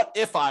 well, what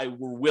if I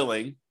were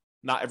willing,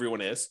 not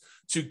everyone is,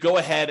 to go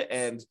ahead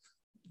and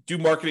do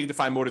marketing to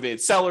find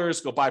motivated sellers,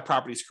 go buy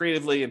properties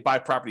creatively and buy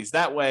properties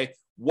that way?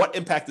 What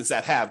impact does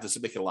that have? Does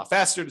it make it a lot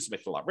faster? Does it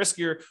make it a lot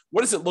riskier?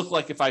 What does it look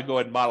like if I go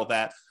ahead and model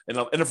that in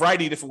a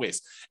variety of different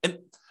ways? And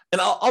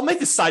I'll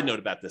make a side note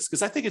about this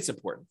because I think it's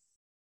important.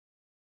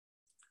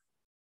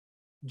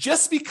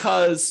 Just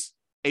because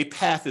a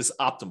path is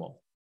optimal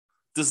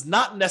does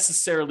not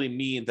necessarily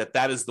mean that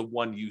that is the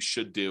one you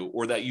should do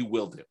or that you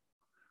will do,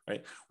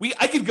 right?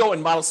 I could go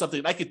and model something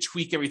and I could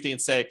tweak everything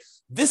and say,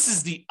 this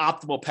is the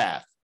optimal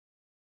path,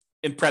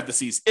 in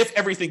parentheses, if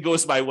everything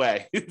goes my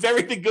way, if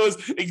everything goes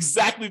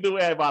exactly the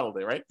way I modeled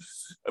it, right?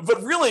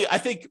 But really, I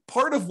think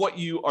part of what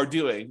you are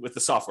doing with the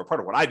software, part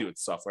of what I do with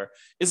the software,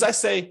 is I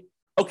say,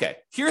 okay,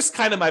 here's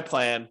kind of my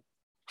plan.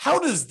 How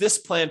does this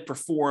plan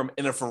perform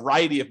in a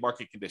variety of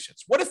market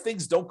conditions? What if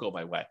things don't go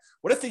my way?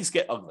 What if things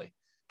get ugly?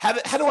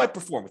 How do I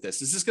perform with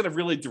this? Is this going to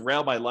really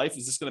derail my life?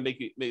 Is this going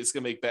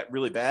to make that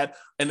really bad?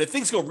 And if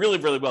things go really,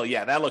 really well,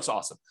 yeah, that looks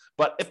awesome.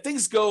 But if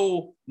things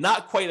go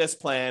not quite as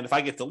planned, if I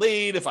get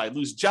delayed, if I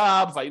lose a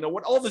job, if I,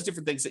 what all those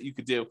different things that you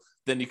could do,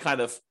 then you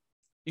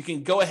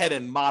can go ahead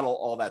and model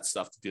all that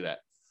stuff to do that.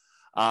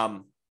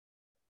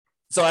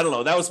 So I don't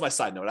know. That was my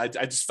side note. I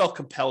just felt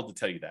compelled to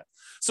tell you that.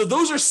 So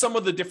those are some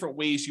of the different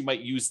ways you might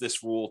use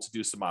this rule to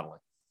do some modeling.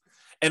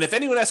 And if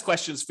anyone has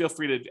questions, feel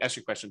free to ask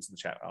your questions in the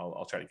chat.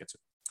 I'll try to get to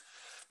it.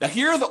 Now,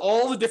 here are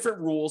all the different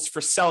rules for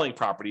selling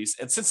properties.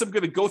 And since I'm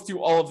going to go through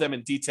all of them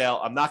in detail,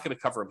 I'm not going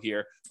to cover them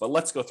here, but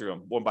let's go through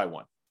them one by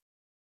one.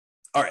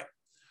 All right.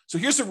 So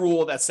here's a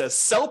rule that says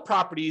sell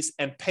properties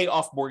and pay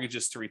off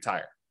mortgages to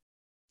retire.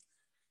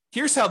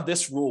 Here's how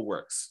this rule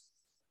works.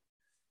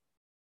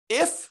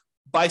 If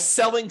by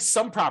selling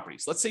some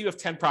properties, let's say you have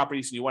 10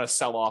 properties and you want to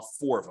sell off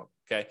 4 of them,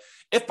 okay?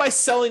 If by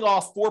selling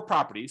off 4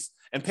 properties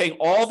and paying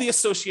all the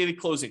associated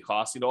closing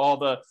costs, all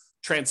the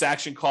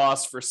transaction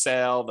costs for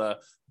sale, the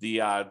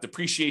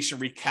depreciation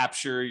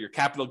recapture, your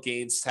capital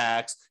gains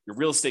tax, your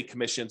real estate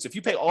commissions. If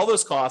you pay all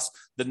those costs,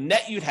 the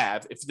net you'd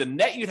have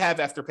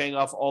after paying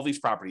off all these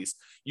properties,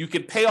 you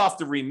could pay off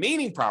the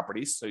remaining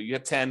properties. So you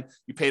have 10,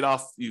 you paid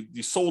off,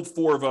 you sold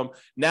 4 of them.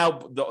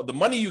 Now the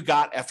money you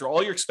got after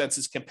all your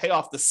expenses can pay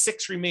off the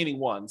 6 remaining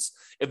ones.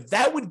 If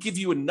that would give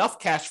you enough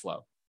cash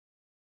flow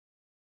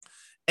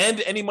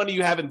and any money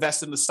you have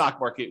invested in the stock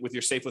market with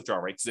your safe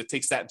withdrawal rate, because it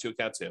takes that into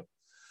account too,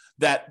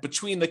 that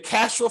between the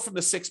cash flow from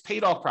the 6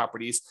 paid off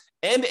properties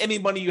and any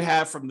money you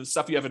have from the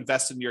stuff you have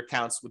invested in your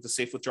accounts with the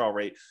safe withdrawal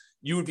rate,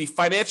 you would be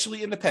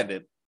financially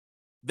independent.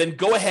 Then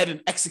go ahead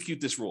and execute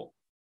this rule.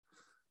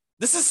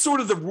 This is sort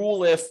of the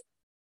rule if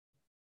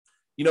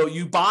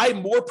you buy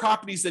more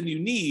properties than you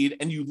need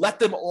and you let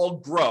them all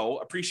grow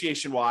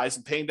appreciation wise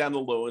and paying down the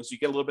loans, you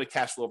get a little bit of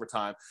cash flow over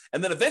time.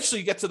 And then eventually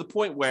you get to the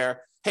point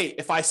where, hey,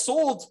 if I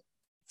sold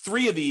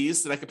 3 of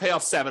these, then I could pay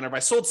off 7. Or if I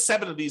sold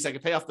 7 of these, I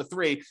could pay off the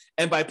 3.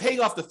 And by paying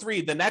off the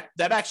 3, then that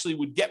actually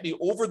would get me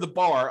over the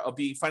bar of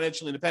being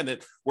financially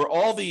independent, where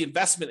all the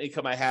investment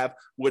income I have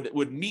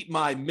would meet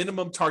my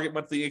minimum target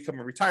monthly income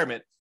in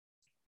retirement.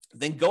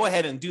 Then go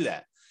ahead and do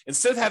that.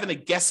 Instead of having to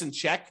guess and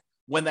check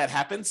when that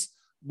happens,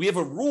 we have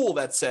a rule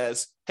that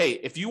says, hey,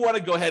 if you want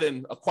to go ahead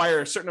and acquire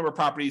a certain number of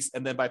properties,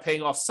 and then by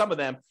paying off some of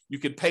them, you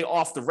can pay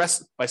off the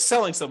rest. By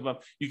selling some of them,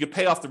 you can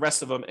pay off the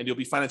rest of them and you'll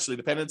be financially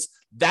independent.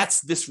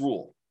 That's this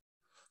rule.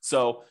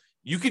 So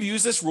you could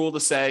use this rule to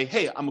say,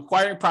 hey, I'm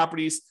acquiring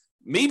properties.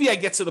 Maybe I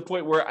get to the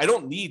point where I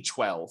don't need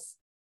 12,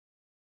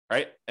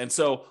 right? And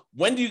so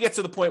when do you get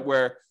to the point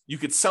where you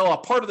could sell a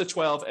part of the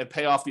 12 and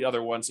pay off the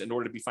other ones in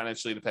order to be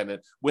financially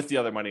independent with the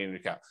other money in your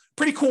account?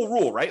 Pretty cool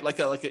rule, right? Like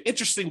an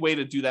interesting way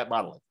to do that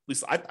modeling. At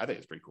least I think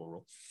it's a pretty cool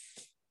rule.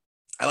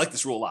 I like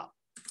this rule a lot.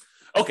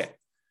 Okay,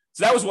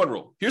 so that was one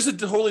rule. Here's a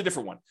totally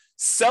different one.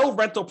 Sell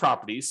rental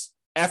properties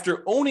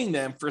after owning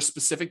them for a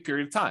specific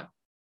period of time.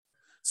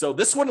 So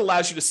this one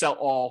allows you to sell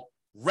all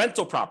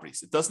rental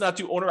properties. It does not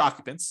do owner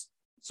occupants.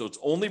 So it's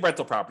only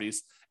rental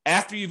properties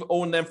after you've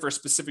owned them for a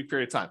specific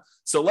period of time.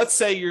 So let's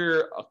say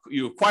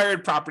you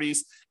acquired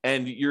properties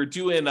and you're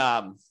doing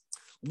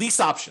lease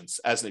options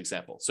as an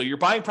example. So you're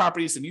buying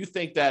properties and you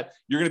think that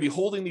you're going to be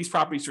holding these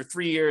properties for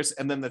 3 years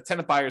and then the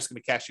tenant buyer is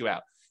going to cash you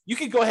out. You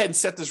can go ahead and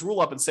set this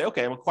rule up and say,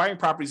 okay, I'm acquiring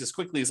properties as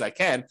quickly as I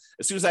can.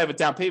 As soon as I have a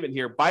down payment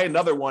here, buy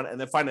another one and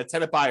then find a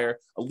tenant buyer,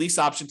 a lease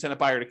option tenant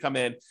buyer to come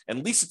in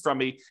and lease it from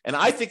me. And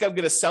I think I'm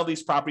going to sell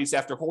these properties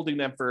after holding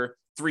them for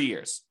 3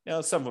 years.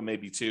 Some of them may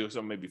be 2,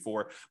 some may be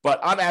 4,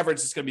 but on average,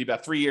 it's going to be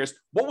about 3 years.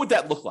 What would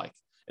that look like?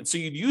 And so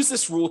you'd use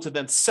this rule to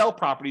then sell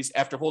properties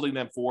after holding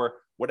them for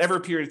whatever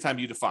period of time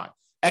you define,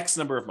 X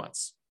number of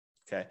months.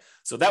 Okay.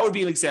 So that would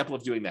be an example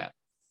of doing that.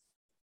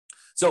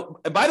 So,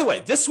 and by the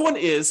way, this one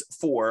is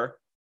for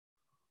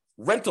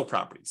rental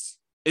properties.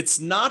 It's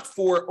not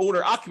for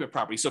owner occupant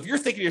properties. So if you're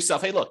thinking to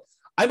yourself, hey, look,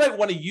 I might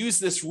want to use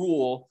this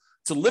rule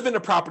to live in a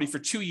property for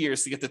 2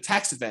 years to get the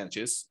tax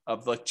advantages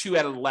of like 2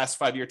 out of the last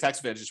 5-year tax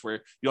advantages where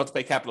you don't have to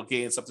pay capital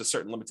gains up to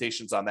certain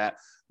limitations on that.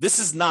 This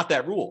is not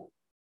that rule.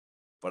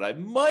 but I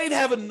might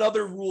have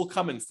another rule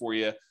coming for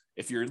you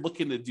if you're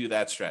looking to do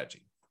that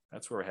strategy.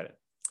 That's where we're headed.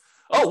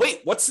 Oh,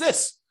 wait, what's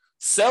this?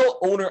 Sell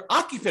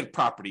owner-occupant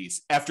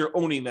properties after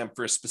owning them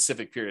for a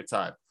specific period of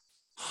time.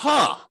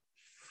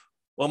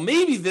 Well,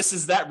 maybe this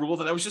is that rule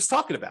that I was just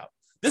talking about.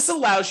 This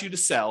allows you to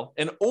sell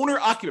an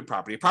owner-occupant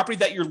property, a property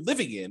that you're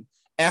living in,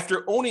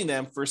 after owning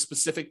them for a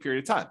specific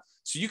period of time.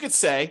 So you could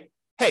say,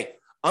 hey,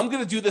 I'm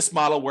going to do this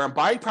model where I'm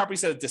buying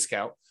properties at a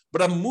discount,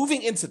 but I'm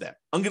moving into them.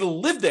 I'm going to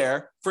live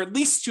there for at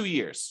least 2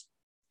 years.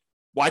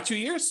 Why 2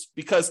 years?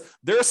 Because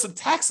there are some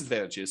tax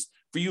advantages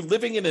for you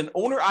living in an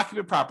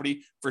owner-occupant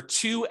property for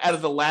 2 out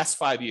of the last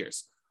 5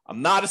 years.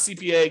 I'm not a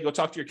CPA. Go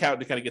talk to your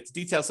accountant to kind of get the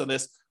details on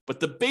this. But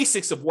the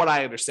basics of what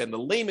I understand, the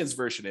layman's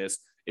version is,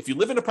 if you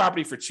live in a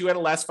property for 2 out of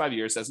the last 5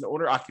 years as an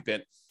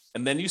owner-occupant,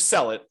 and then you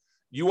sell it,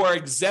 you are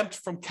exempt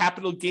from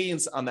capital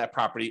gains on that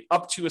property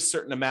up to a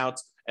certain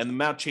amount, and the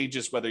amount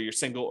changes whether you're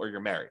single or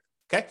you're married.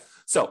 Okay,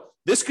 so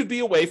this could be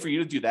a way for you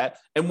to do that.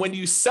 And when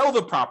you sell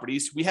the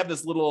properties, we have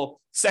this little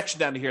section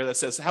down here that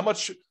says, how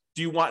much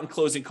do you want in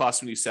closing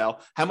costs when you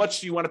sell? How much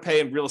do you want to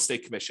pay in real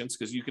estate commissions?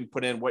 Because you can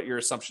put in what your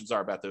assumptions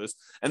are about those.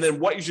 And then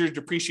what is your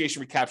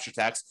depreciation recapture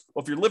tax?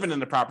 Well, if you're living in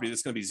the property,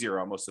 that's going to be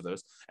 0 on most of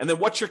those. And then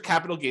what's your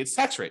capital gains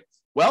tax rate?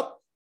 Well,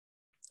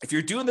 if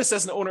you're doing this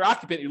as an owner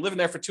occupant, you're living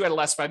there for 2 out of the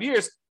last 5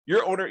 years,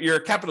 your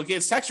capital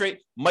gains tax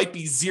rate might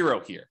be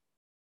 0 here.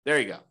 There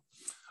you go.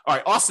 All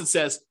right, Austin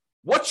says,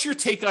 what's your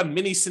take on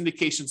mini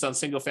syndications on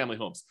single family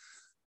homes?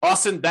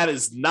 Austin, that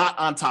is not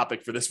on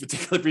topic for this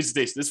particular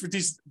presentation.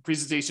 This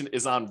presentation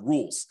is on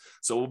rules.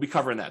 So we'll be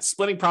covering that.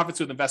 Splitting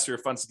profits with investor or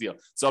funds deal.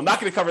 So I'm not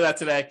going to cover that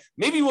today.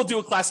 Maybe we'll do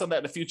a class on that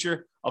in the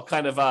future. I'll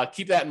kind of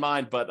keep that in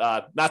mind,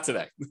 but not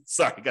today.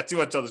 Sorry, got too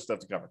much other stuff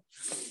to cover.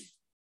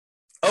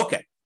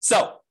 Okay,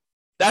 so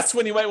that's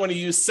when you might want to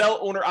use sell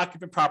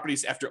owner-occupant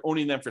properties after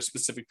owning them for a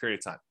specific period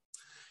of time.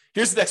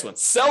 Here's the next one.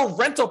 Sell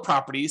rental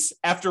properties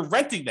after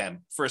renting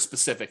them for a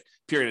specific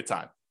period of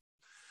time.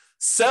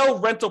 Sell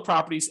rental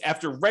properties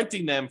after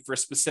renting them for a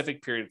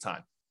specific period of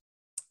time.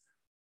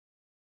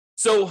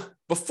 So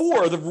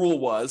before, the rule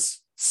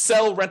was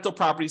sell rental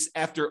properties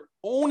after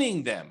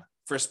owning them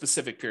for a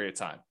specific period of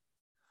time.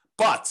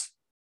 But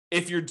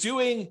if you're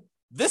doing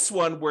this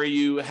one where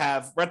you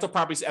have rental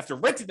properties after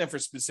renting them for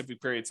a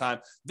specific period of time,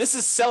 this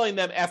is selling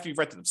them after you've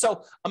rented them.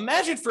 So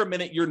imagine for a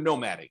minute you're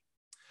nomading,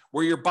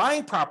 where you're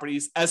buying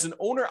properties as an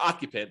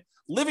owner-occupant,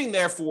 living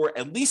there for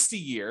at least a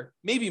year,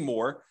 maybe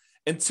more,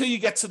 until you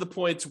get to the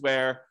point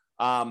where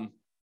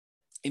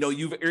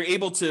you're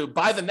able to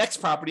buy the next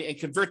property and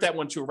convert that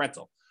one to a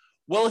rental.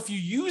 Well, if you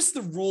use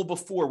the rule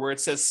before where it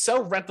says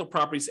sell rental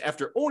properties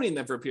after owning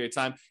them for a period of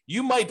time,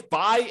 you might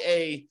buy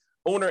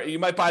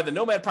the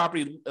nomad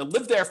property,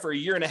 live there for a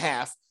year and a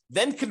half,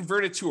 then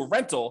convert it to a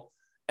rental.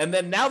 And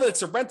then now that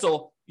it's a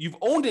rental, you've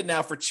owned it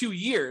now for 2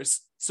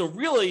 years. So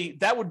really,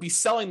 that would be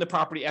selling the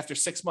property after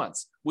 6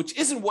 months, which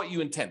isn't what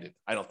you intended,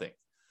 I don't think.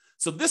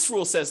 So this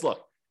rule says,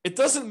 look, it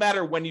doesn't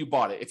matter when you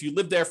bought it. If you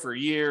lived there for a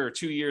year or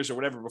 2 years or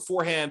whatever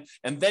beforehand,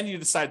 and then you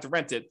decide to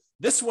rent it,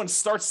 this one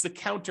starts the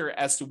counter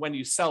as to when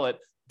you sell it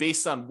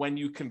based on when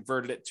you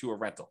converted it to a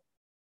rental.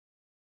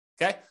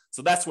 Okay,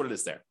 so that's what it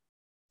is there.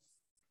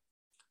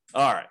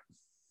 All right.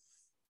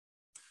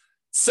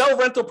 Sell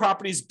rental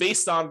properties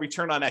based on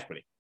return on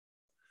equity.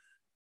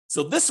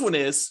 So this one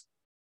is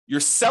you're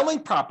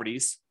selling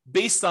properties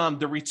based on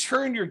the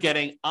return you're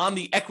getting on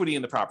the equity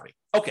in the property.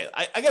 Okay,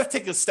 I got to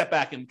take a step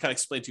back and kind of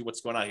explain to you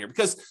what's going on here,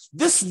 because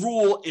this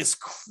rule is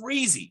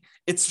crazy.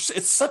 It's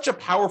such a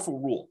powerful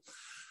rule.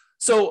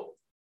 So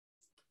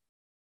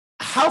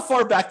how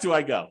far back do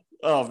I go?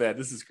 Oh man,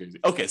 this is crazy.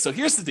 Okay, so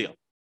here's the deal.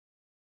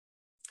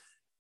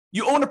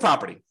 You own a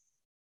property,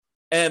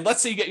 and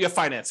let's say you have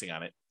financing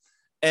on it,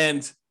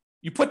 and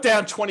you put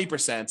down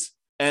 20%,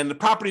 and the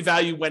property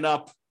value went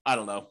up,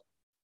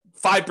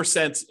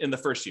 5% in the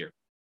first year.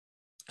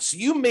 So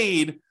you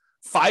made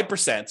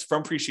 5%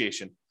 from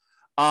appreciation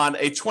on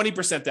a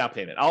 20% down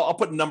payment. I'll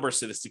put numbers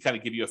to this to kind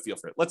of give you a feel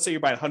for it. Let's say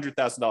you're buying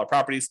 $100,000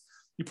 properties.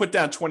 You put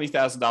down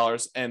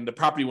 $20,000 and the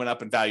property went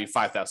up in value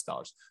 $5,000.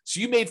 So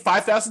you made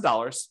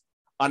 $5,000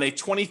 on a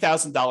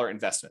 $20,000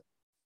 investment,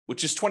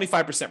 which is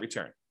 25%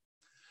 return.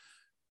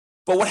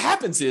 But what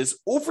happens is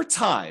over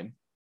time,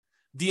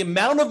 the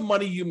amount of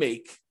money you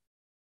make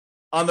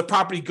on the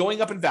property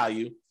going up in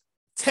value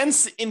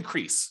tends to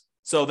increase.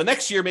 So the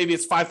next year, maybe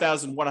it's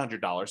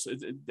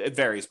 $5,100. It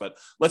varies, but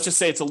let's just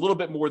say it's a little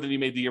bit more than you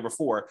made the year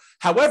before.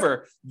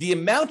 However, the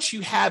amount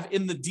you have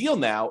in the deal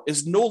now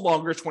is no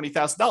longer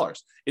 $20,000.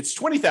 It's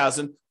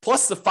 $20,000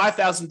 plus the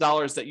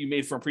 $5,000 that you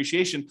made from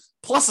appreciation,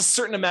 plus a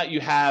certain amount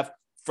you have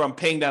from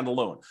paying down the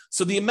loan.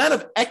 So the amount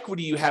of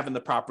equity you have in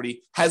the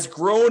property has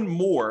grown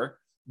more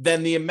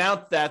than the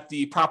amount that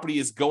the property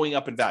is going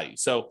up in value.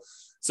 So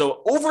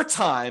over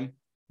time,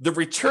 the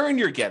return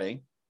you're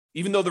getting,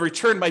 even though the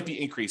return might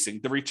be increasing,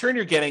 the return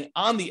you're getting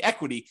on the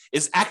equity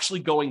is actually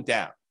going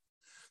down.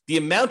 The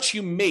amount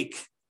you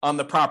make on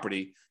the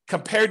property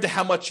compared to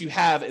how much you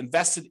have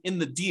invested in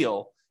the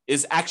deal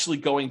is actually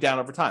going down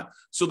over time.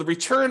 So the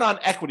return on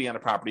equity on a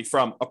property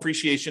from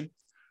appreciation,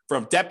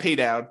 from debt pay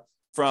down,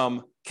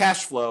 from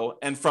cash flow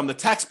and from the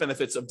tax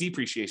benefits of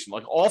depreciation.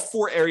 Like all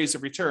four areas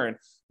of return,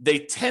 they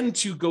tend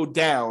to go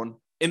down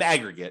in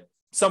aggregate.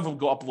 Some of them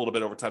go up a little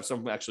bit over time. Some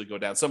of them actually go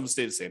down. Some of them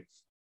stay the same.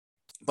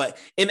 But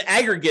in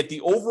aggregate, the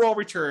overall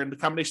return, the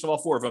combination of all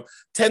four of them,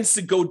 tends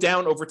to go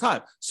down over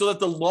time. So that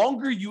the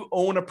longer you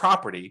own a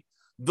property,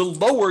 the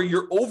lower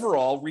your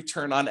overall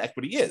return on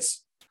equity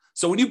is.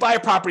 So when you buy a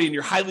property and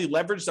you're highly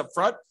leveraged up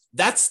front,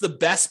 that's the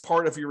best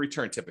part of your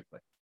return typically.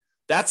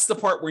 That's the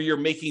part where you're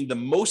making the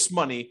most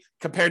money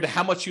compared to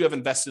how much you have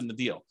invested in the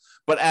deal.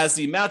 But as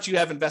the amount you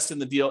have invested in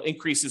the deal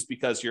increases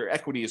because your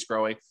equity is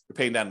growing, you're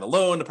paying down the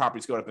loan, the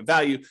property's going up in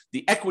value,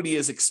 the equity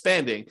is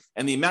expanding,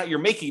 and the amount you're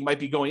making might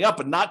be going up,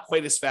 but not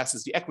quite as fast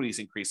as the equity is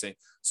increasing.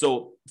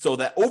 So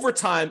that over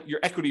time, your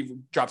equity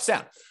drops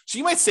down. So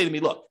you might say to me,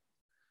 look,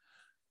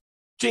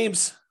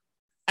 James,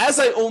 as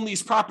I own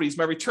these properties,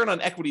 my return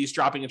on equity is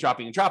dropping and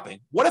dropping and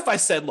dropping. What if I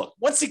said, look,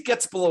 once it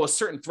gets below a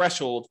certain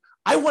threshold,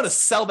 I want to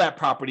sell that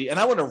property and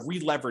I want to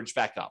re-leverage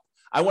back up.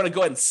 I want to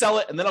go ahead and sell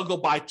it, and then I'll go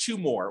buy two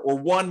more or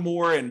one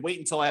more and wait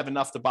until I have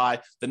enough to buy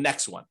the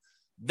next one.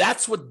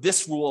 That's what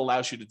this rule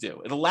allows you to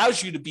do. It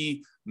allows you to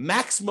be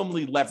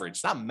maximally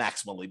leveraged, not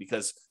maximally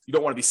because you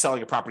don't want to be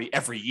selling a property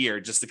every year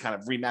just to kind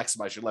of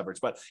re-maximize your leverage,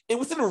 but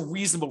within a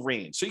reasonable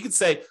range. So you can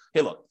say,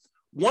 hey, look,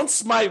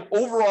 once my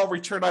overall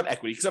return on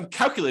equity, because I'm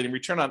calculating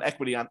return on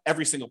equity on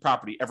every single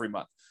property every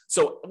month.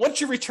 So once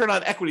your return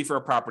on equity for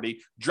a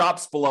property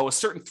drops below a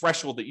certain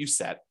threshold that you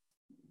set,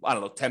 I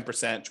don't know, 10%,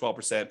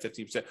 12%,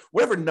 15%,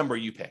 whatever number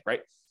you pick,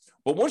 right?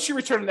 But once your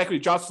return on equity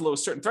drops below a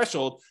certain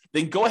threshold,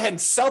 then go ahead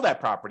and sell that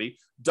property,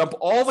 dump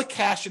all the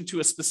cash into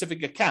a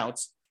specific account,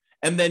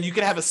 and then you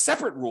can have a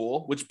separate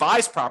rule which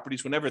buys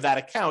properties whenever that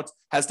account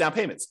has down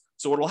payments.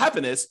 So what will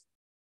happen is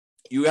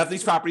you have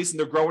these properties and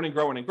they're growing and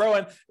growing and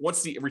growing.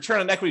 Once the return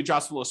on equity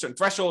drops below a certain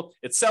threshold,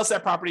 it sells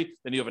that property.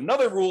 Then you have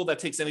another rule that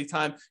takes any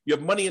time. You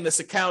have money in this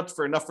account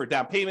for enough for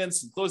down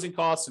payments and closing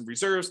costs and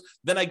reserves.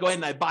 Then I go ahead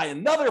and I buy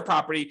another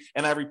property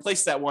and I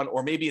replace that one.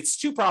 Or maybe it's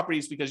two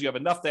properties because you have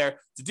enough there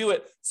to do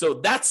it. So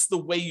that's the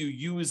way you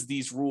use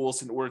these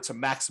rules in order to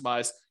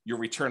maximize your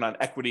return on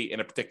equity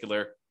in a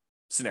particular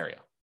scenario.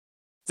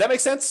 Does that make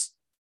sense?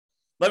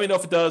 Let me know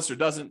if it does or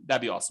doesn't.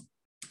 That'd be awesome.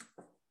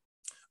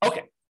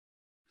 Okay.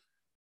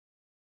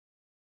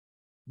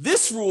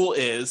 This rule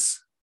is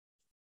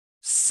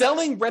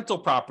selling rental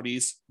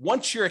properties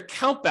once your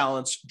account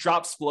balance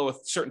drops below a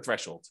certain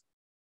threshold.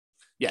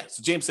 Yeah,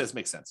 so James says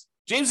makes sense.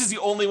 James is the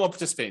only one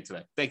participating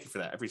today. Thank you for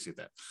that. I appreciate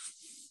that.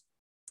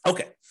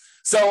 Okay,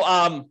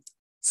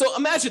 so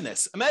imagine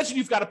this. Imagine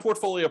you've got a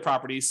portfolio of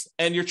properties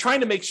and you're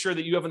trying to make sure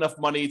that you have enough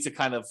money to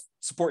kind of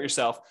support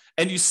yourself,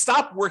 and you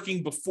stop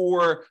working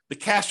before the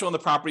cash flow on the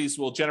properties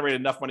will generate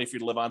enough money for you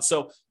to live on.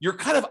 So you're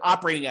kind of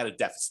operating at a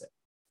deficit.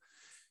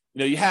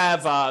 You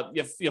have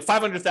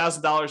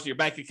 $500,000 in your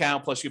bank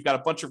account, plus you've got a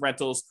bunch of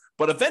rentals,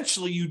 but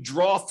eventually you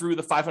draw through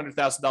the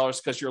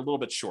 $500,000 because you're a little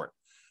bit short.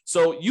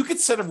 So you could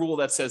set a rule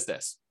that says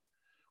this: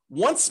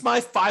 once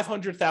my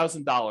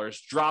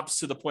 $500,000 drops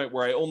to the point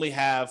where I only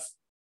have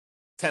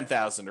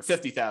 $10,000 or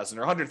 $50,000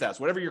 or $100,000,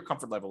 whatever your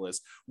comfort level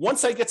is,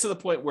 once I get to the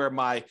point where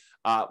my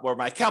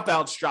account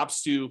balance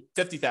drops to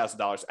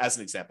 $50,000, as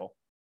an example,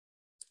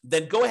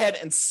 then go ahead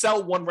and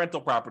sell one rental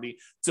property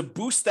to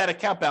boost that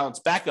account balance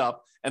back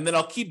up. And then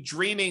I'll keep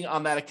draining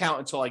on that account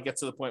until I get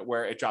to the point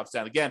where it drops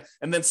down again,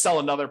 and then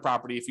sell another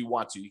property if you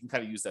want to. You can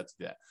kind of use that to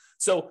do that.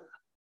 So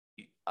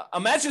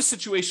imagine a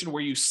situation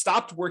where you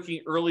stopped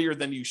working earlier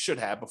than you should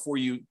have before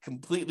you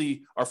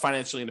completely are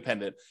financially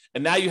independent.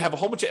 And now you have a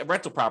whole bunch of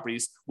rental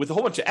properties with a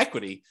whole bunch of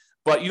equity,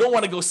 but you don't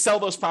want to go sell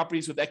those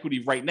properties with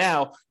equity right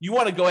now. You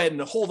want to go ahead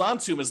and hold on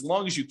to them as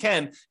long as you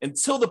can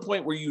until the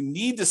point where you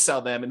need to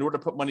sell them in order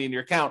to put money in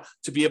your account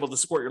to be able to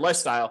support your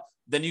lifestyle.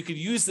 Then you could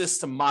use this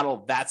to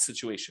model that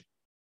situation.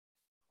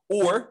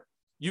 Or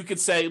you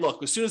could say,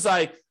 look, as soon as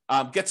I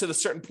get to the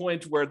certain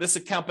point where this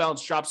account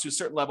balance drops to a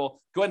certain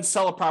level, go ahead and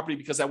sell a property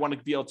because I want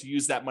to be able to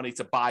use that money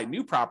to buy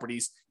new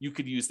properties. You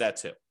could use that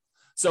too.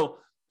 So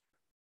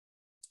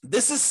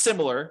this is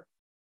similar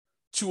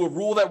to a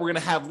rule that we're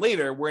going to have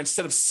later, where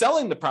instead of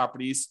selling the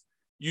properties,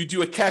 you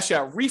do a cash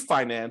out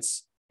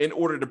refinance in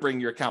order to bring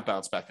your account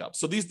balance back up.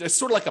 So they're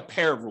sort of like a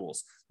pair of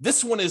rules.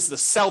 This one is to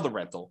sell the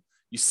rental.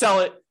 You sell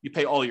it, you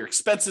pay all your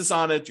expenses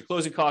on it, your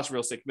closing costs, real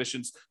estate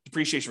commissions,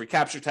 depreciation,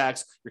 recapture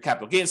tax, your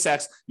capital gains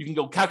tax. You can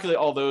go calculate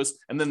all those,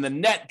 and then the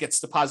net gets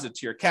deposited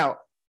to your account.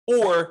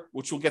 Or,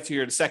 which we'll get to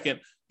here in a second,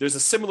 there's a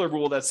similar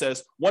rule that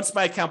says, once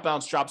my account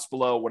balance drops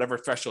below whatever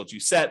threshold you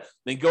set,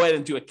 then go ahead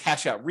and do a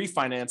cash out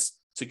refinance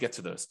to get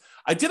to those.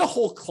 I did a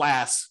whole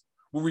class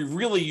where we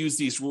really use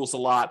these rules a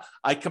lot.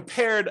 I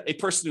compared a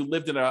person who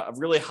lived in a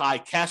really high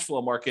cash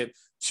flow market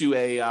to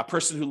a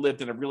person who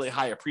lived in a really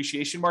high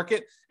appreciation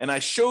market. And I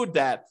showed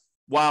that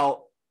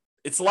while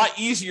it's a lot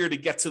easier to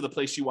get to the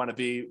place you want to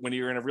be when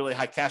you're in a really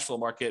high cash flow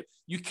market,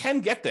 you can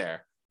get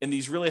there in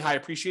these really high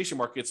appreciation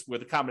markets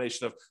with a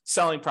combination of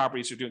selling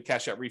properties or doing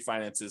cash out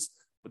refinances.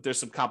 But there's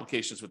some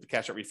complications with the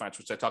cash out refinance,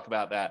 which I talk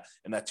about that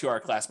in that 2-hour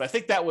class. But I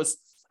think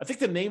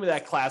the name of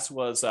that class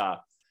was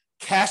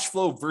cash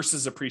flow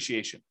versus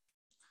appreciation.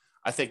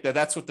 I think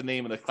that's what the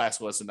name of the class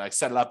was. And I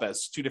set it up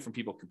as two different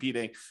people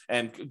competing,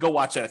 and go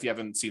watch that if you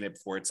haven't seen it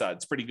before.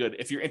 It's pretty good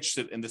if you're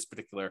interested in this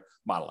particular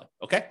modeling.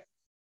 Okay.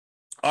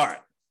 All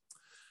right.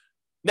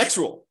 Next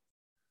rule: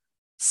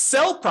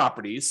 sell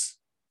properties,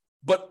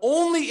 but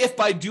only if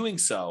by doing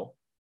so,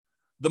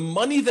 the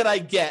money that I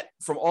get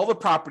from all the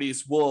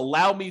properties will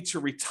allow me to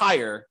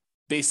retire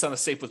based on a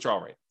safe withdrawal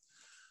rate.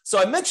 So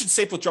I mentioned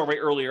safe withdrawal rate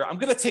earlier. I'm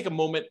going to take a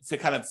moment to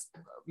kind of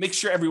make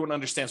sure everyone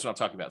understands what I'm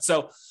talking about.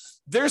 So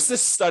there's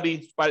this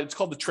study, it's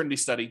called the Trinity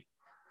study.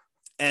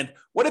 And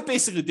what it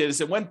basically did is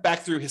it went back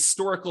through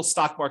historical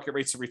stock market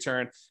rates of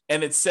return.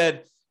 And it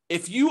said,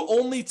 if you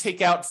only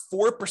take out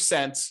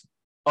 4%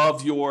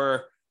 of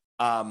your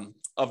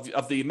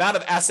of the amount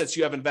of assets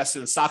you have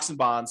invested in stocks and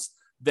bonds,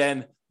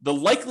 then the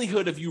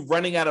likelihood of you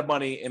running out of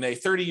money in a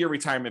 30-year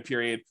retirement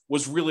period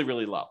was really,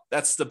 really low.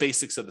 That's the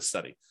basics of the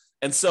study.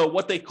 And so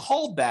what they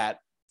called that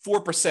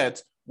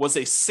 4% was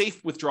a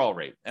safe withdrawal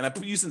rate. And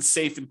I'm using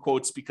safe in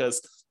quotes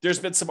because there's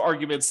been some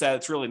arguments that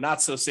it's really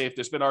not so safe.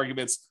 There's been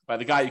arguments by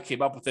the guy who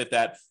came up with it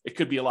that it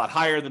could be a lot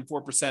higher than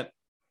 4%.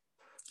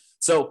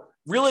 So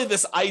really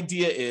this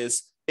idea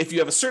is, if you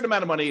have a certain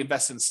amount of money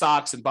invested in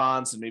stocks and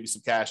bonds and maybe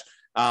some cash,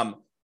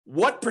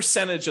 what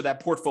percentage of that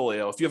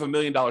portfolio, if you have $1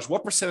 million,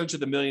 what percentage of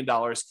the $1 million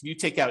can you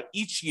take out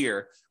each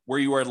year where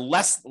you are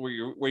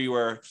where you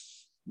are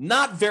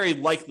not very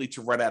likely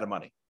to run out of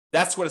money?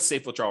 That's what a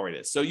safe withdrawal rate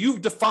is. So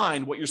you've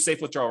defined what your safe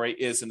withdrawal rate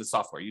is in the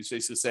software. You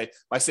basically say,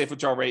 my safe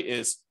withdrawal rate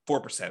is 4%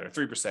 or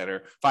 3%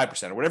 or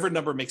 5% or whatever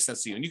number makes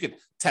sense to you. And you can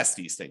test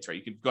these things, right?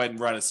 You can go ahead and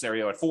run a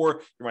scenario at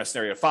 4, you run a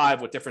scenario at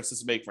 5. What difference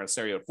does it make? Run a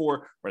scenario at 4,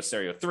 run a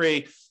scenario at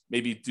 3,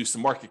 maybe do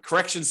some market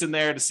corrections in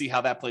there to see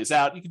how that plays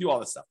out. You can do all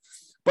this stuff.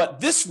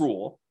 But this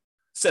rule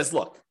says,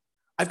 look,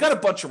 I've got a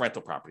bunch of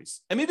rental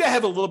properties, and maybe I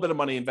have a little bit of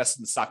money invested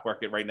in the stock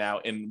market right now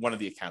in one of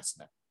the accounts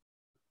in there.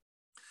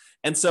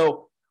 And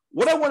so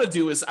what I want to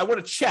do is I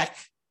want to check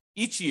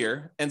each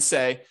year and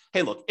say,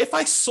 hey, look, if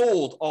I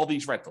sold all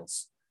these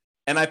rentals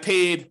and I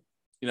paid,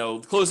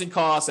 closing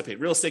costs, I paid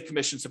real estate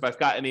commissions if I've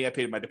got any, I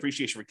paid my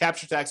depreciation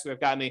recapture tax if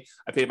I've got any,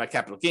 I paid my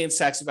capital gains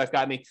tax if I've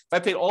got any, if I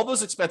paid all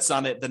those expenses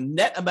on it, the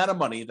net amount of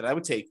money that I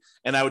would take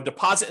and I would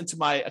deposit into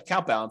my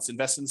account balance,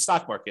 invest in the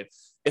stock market.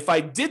 If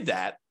I did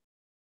that,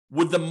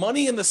 would the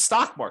money in the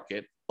stock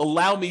market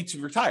allow me to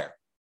retire?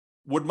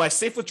 Would my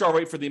safe withdrawal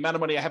rate for the amount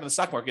of money I have in the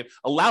stock market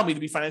allow me to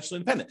be financially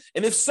independent?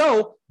 And if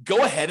so,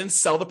 go ahead and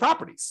sell the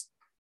properties.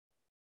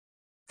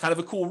 Kind of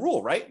a cool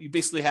rule, right? You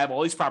basically have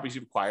all these properties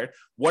you've acquired.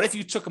 What if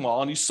you took them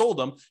all and you sold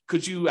them?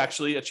 Could you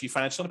actually achieve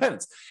financial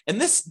independence? And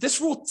this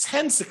rule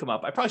tends to come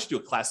up. I probably should do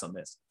a class on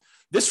this.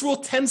 This rule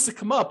tends to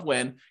come up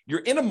when you're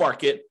in a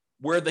market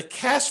where the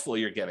cash flow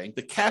you're getting,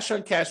 the cash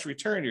on cash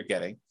return you're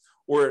getting,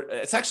 or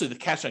it's actually the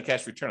cash on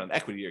cash return on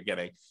equity you're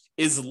getting,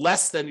 is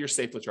less than your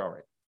safe withdrawal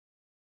rate.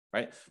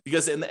 Right?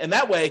 Because in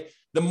that way,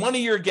 the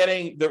money you're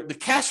getting, the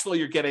cash flow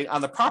you're getting on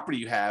the property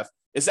you have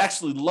is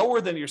actually lower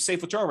than your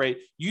safe withdrawal rate.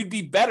 You'd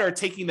be better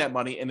taking that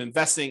money and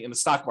investing in the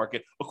stock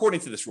market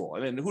according to this rule.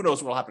 And then who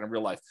knows what will happen in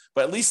real life.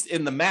 But at least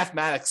in the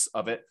mathematics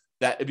of it,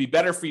 that it'd be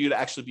better for you to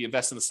actually be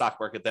invested in the stock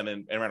market than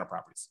in rental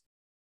properties,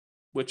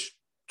 which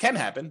can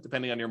happen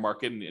depending on your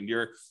market and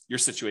your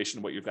situation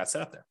and what you've got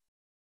set up there.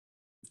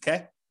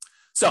 Okay?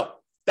 So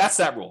that's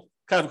that rule.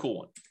 Kind of a cool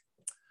one.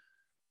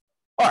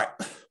 All right.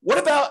 What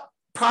about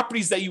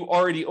properties that you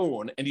already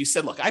own? And you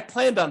said, look, I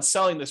planned on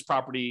selling this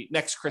property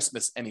next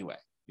Christmas anyway.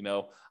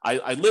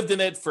 I lived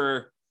in it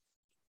for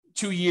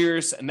 2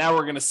 years and now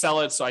we're going to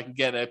sell it so I can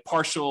get a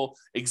partial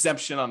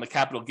exemption on the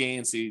capital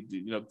gains.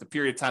 The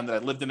period of time that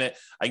I lived in it,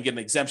 I can get an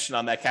exemption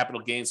on that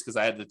capital gains because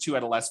I had the 2 out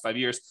of the last 5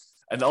 years.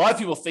 And a lot of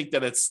people think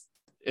that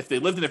if they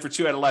lived in it for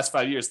 2 out of the last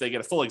 5 years, they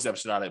get a full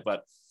exemption on it.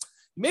 But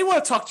you may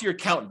want to talk to your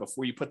accountant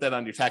before you put that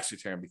on your tax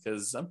return,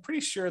 because I'm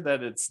pretty sure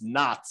that it's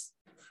not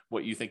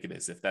what you think it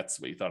is, if that's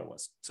what you thought it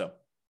was. So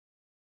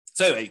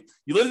anyway,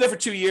 you lived there for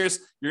 2 years.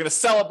 You're going to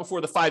sell it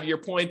before the 5-year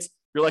point.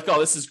 You're like, oh,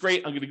 this is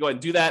great. I'm going to go ahead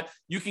and do that.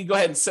 You can go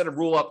ahead and set a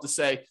rule up to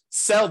say,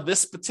 sell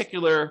this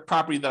particular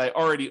property that I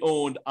already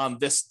owned on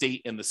this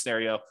date in the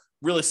scenario.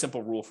 Really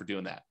simple rule for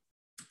doing that.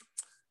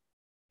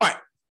 All right.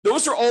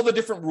 Those are all the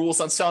different rules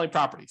on selling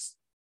properties.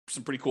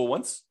 Some pretty cool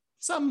ones.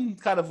 Some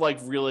kind of like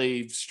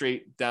really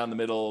straight down the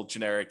middle,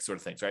 generic sort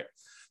of things, right?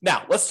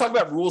 Now, let's talk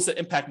about rules that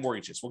impact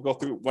mortgages. We'll go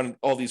through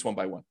all these one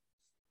by one.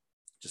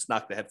 Just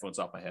knock the headphones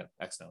off my head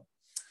accidentally.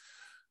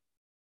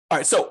 All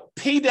right, so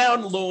pay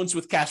down loans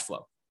with cash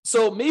flow.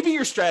 So maybe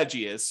your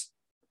strategy is,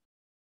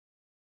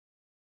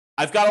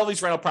 I've got all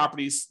these rental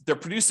properties. They're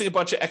producing a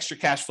bunch of extra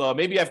cash flow.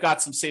 Maybe I've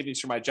got some savings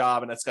for my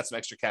job and that's got some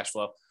extra cash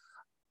flow.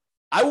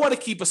 I want to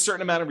keep a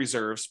certain amount of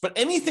reserves, but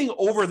anything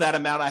over that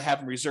amount I have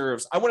in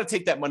reserves, I want to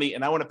take that money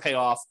and I want to pay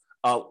off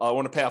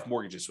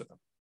mortgages with them.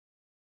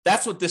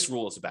 That's what this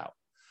rule is about.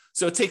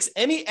 So it takes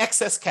any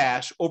excess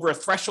cash over a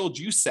threshold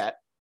you set,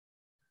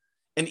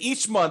 and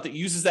each month it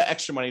uses that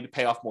extra money to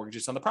pay off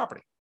mortgages on the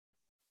property.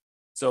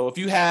 So if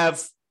you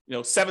have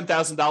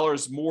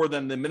 $7,000 more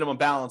than the minimum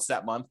balance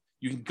that month,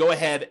 you can go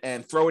ahead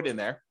and throw it in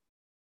there.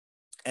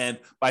 And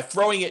by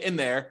throwing it in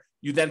there,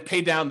 you then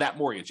pay down that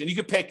mortgage. And you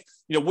can pick,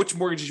 which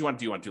mortgages you want to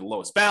do. You want to do the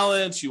lowest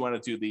balance, you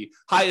want to do the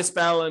highest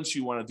balance,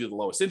 you want to do the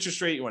lowest interest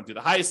rate, you want to do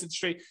the highest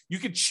interest rate. You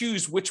can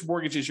choose which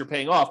mortgages you're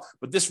paying off,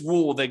 but this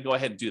rule will then go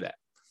ahead and do that.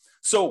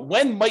 So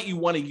when might you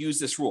want to use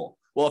this rule?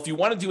 Well, if you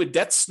want to do a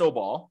debt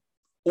snowball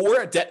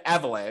or a debt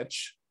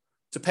avalanche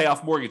to pay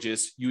off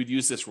mortgages, you would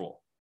use this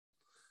rule.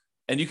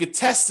 And you could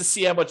test to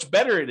see how much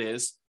better it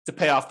is to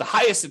pay off the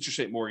highest interest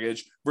rate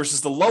mortgage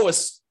versus the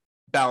lowest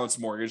balance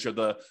mortgage or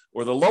the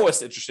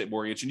lowest interest rate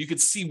mortgage. And you could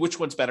see which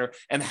one's better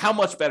and how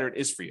much better it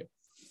is for you.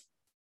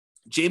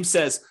 James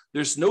says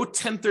there's no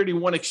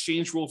 1031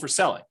 exchange rule for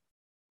selling.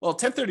 Well,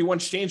 1031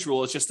 exchange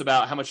rule is just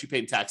about how much you pay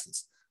in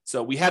taxes.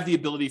 So we have the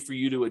ability for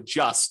you to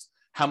adjust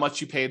how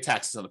much you pay in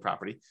taxes on the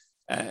property.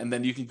 And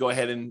then you can go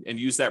ahead and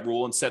use that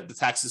rule and set the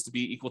taxes to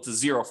be equal to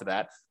 0 for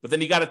that. But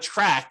then you got to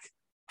track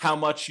how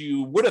much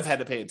you would have had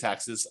to pay in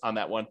taxes on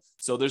that one.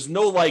 So there's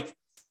no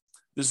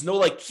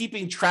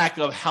keeping track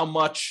of how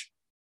much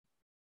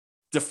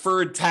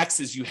deferred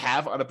taxes you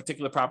have on a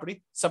particular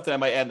property, something I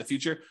might add in the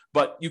future,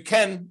 but you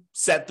can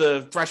set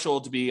the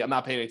threshold to be, I'm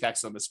not paying any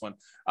taxes on this one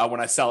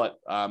when I sell it.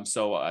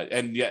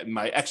 And yet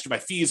my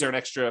fees are an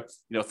extra,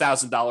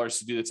 $1,000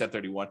 to do the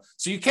 1031.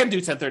 So you can do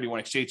 1031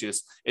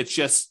 exchanges. It's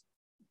just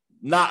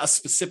not a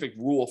specific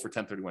rule for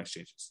 1031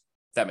 exchanges.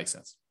 If that makes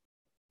sense.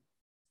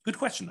 Good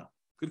question though.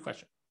 Good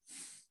question.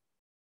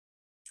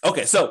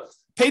 Okay. So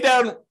pay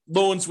down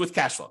loans with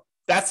cash flow.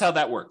 That's how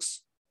that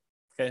works.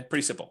 Okay.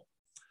 Pretty simple.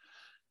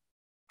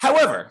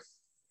 However,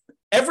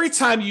 every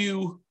time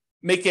you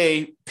make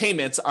a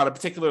payment on a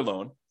particular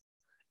loan,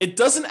 it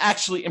doesn't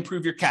actually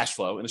improve your cash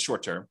flow in the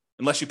short term,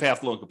 unless you pay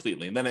off the loan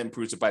completely, and then it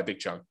improves it by a big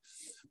chunk.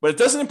 But it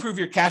doesn't improve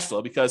your cash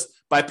flow because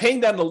by paying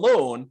down the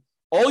loan,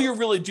 all you're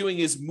really doing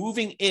is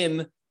moving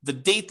in the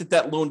date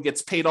that loan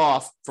gets paid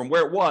off from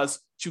where it was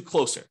to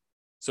closer.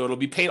 So it'll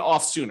be paid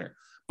off sooner.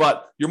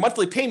 But your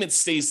monthly payment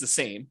stays the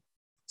same.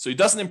 So it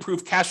doesn't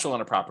improve cash flow on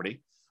a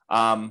property.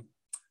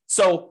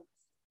 So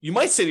you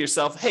might say to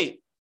yourself, hey,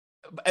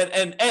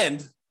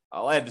 and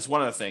I'll add this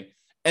one other thing.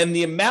 And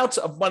the amount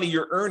of money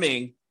you're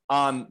earning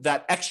on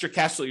that extra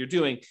cash flow you're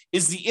doing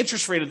is the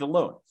interest rate of the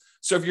loan.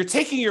 So if you're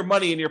taking your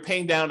money and you're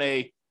paying down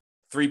a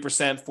 3%,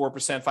 4%,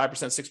 5%,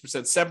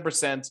 6%,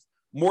 7%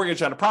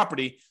 mortgage on a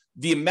property,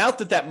 the amount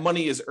that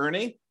money is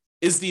earning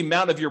is the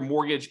amount of your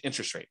mortgage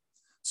interest rate.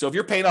 So if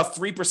you're paying off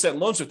 3%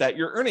 loans with that,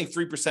 you're earning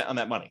 3% on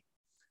that money.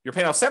 You're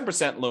paying off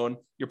 7% loan,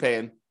 you're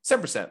paying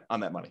 7%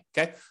 on that money.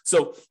 Okay.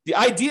 So the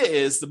idea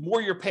is the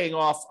more you're paying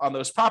off on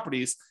those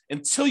properties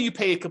until you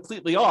pay it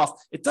completely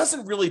off, it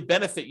doesn't really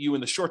benefit you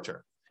in the short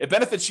term. It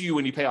benefits you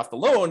when you pay off the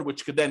loan,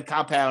 which could then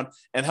compound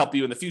and help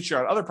you in the future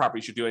on other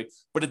properties you're doing,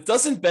 but it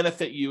doesn't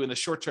benefit you in the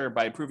short term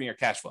by improving your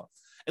cash flow.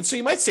 And so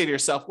you might say to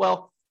yourself,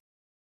 well,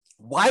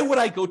 why would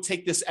I go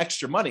take this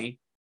extra money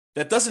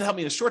that doesn't help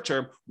me in the short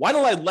term? Why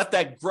don't I let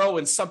that grow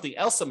in something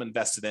else I'm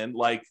invested in,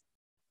 like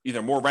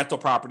either more rental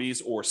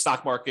properties or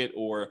stock market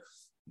or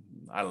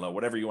I don't know,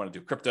 whatever you want to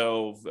do,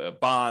 crypto,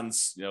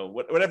 bonds,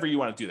 whatever you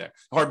want to do there,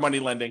 hard money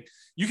lending.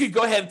 You could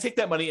go ahead and take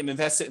that money and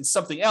invest it in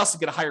something else and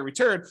get a higher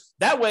return.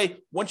 That way,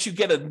 once you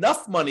get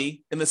enough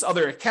money in this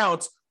other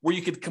account where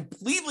you could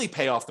completely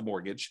pay off the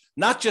mortgage,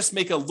 not just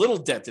make a little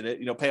dent in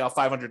it, pay off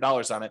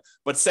 $500 on it,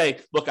 but say,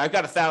 look, I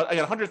got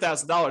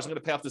 $100,000. I'm going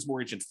to pay off this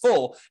mortgage in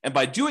full. And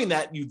by doing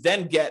that, you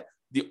then get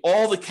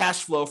all the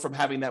cash flow from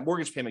having that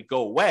mortgage payment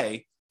go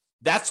away.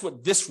 That's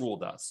what this rule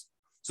does.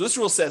 So this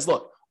rule says,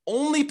 look,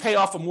 only pay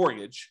off a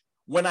mortgage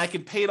when I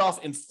can pay it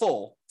off in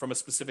full from a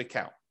specific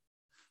account.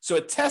 So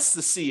it tests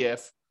to see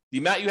if the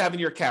amount you have in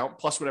your account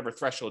plus whatever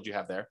threshold you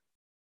have there.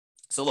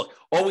 So look,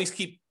 always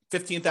keep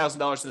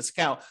 $15,000 in this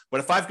account.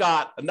 But if I've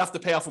got enough to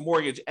pay off a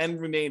mortgage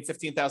and remain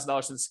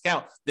 $15,000 in this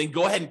account, then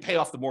go ahead and pay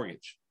off the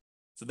mortgage.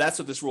 So that's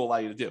what this will allow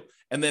you to do.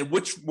 And then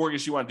which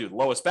mortgage you want to do, the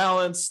lowest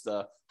balance,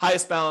 the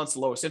highest balance, the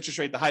lowest interest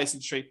rate, the highest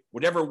interest rate,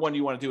 whatever one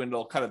you want to do, and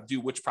it'll kind of do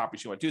which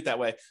properties you want to do it that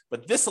way.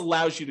 But this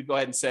allows you to go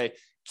ahead and say,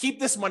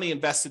 keep this money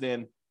invested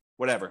in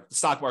whatever, the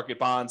stock market,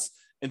 bonds,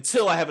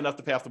 until I have enough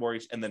to pay off the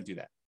mortgage, and then do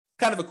that.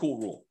 Kind of a cool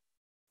rule.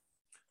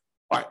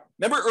 All right.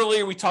 Remember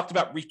earlier we talked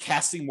about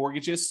recasting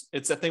mortgages?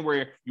 It's that thing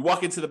where you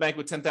walk into the bank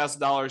with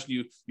 $10,000,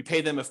 you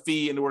pay them a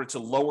fee in order to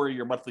lower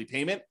your monthly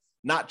payment,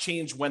 not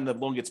change when the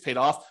loan gets paid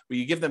off, but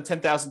you give them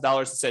 $10,000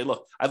 and say,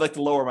 look, I'd like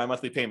to lower my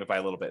monthly payment by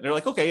a little bit. And they're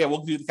like, okay, yeah,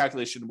 we'll do the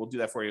calculation and we'll do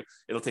that for you.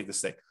 It'll take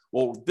this thing.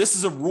 Well, this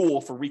is a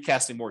rule for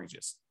recasting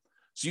mortgages.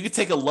 So you could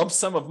take a lump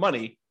sum of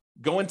money,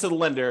 go into the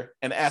lender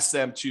and ask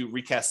them to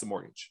recast the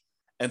mortgage.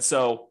 And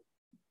so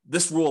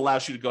this rule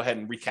allows you to go ahead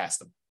and recast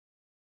them.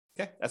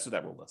 Okay, that's what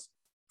that rule does.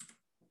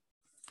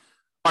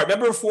 All right,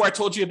 remember before I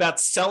told you about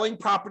selling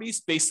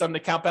properties based on the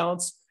account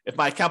balance? If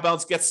my account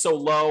balance gets so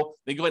low,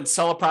 then go ahead and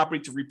sell a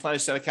property to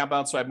replenish that account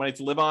balance so I have money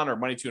to live on or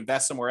money to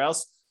invest somewhere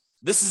else.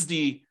 This is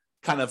the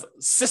kind of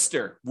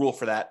sister rule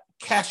for that,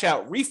 cash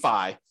out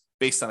refi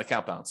based on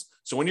account balance.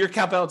 So when your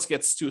account balance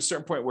gets to a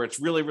certain point where it's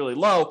really, really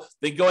low,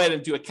 then go ahead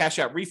and do a cash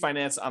out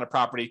refinance on a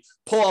property,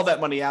 pull all that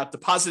money out,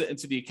 deposit it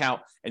into the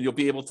account, and you'll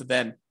be able to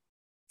then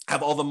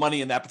have all the money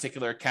in that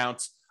particular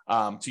account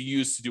to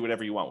use to do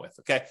whatever you want with.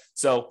 Okay.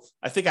 So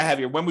I think I have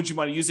here, when would you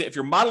want to use it? If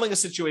you're modeling a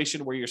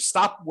situation where you're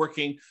stopped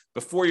working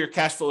before your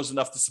cash flow is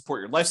enough to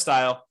support your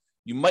lifestyle,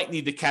 you might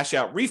need to cash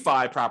out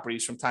refi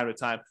properties from time to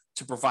time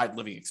to provide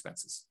living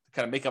expenses to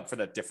kind of make up for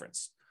that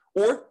difference.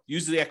 Or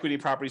use the equity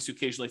properties to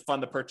occasionally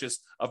fund the purchase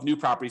of new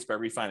properties by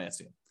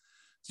refinancing.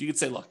 So you could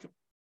say, look,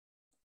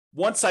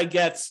 once I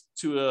get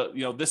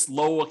to this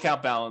low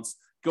account balance,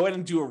 go ahead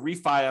and do a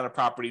refi on a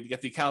property to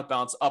get the account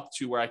balance up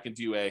to where I can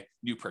do a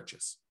new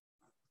purchase.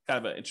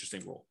 Kind of an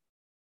interesting rule.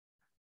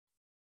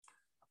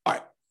 All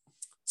right.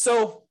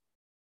 So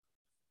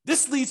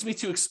this leads me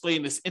to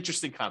explain this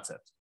interesting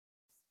concept.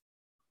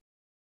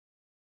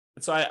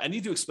 And so I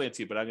need to explain it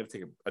to you, but I'm going to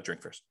take a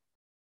drink first.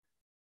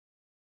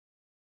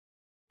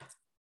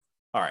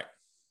 All right.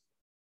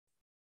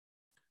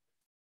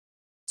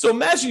 So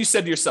imagine you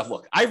said to yourself,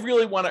 look, I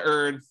really want to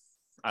earn,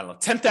 I don't know,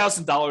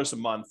 $10,000 a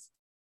month.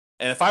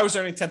 And if I was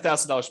earning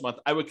 $10,000 a month,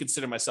 I would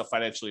consider myself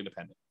financially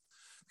independent.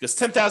 Because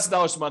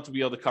 $10,000 a month would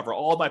be able to cover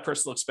all of my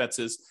personal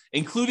expenses,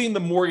 including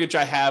the mortgage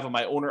I have on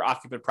my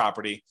owner-occupant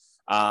property,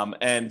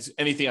 and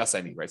anything else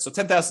I need, right? So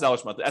 $10,000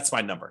 a month, that's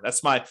my number.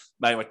 That's my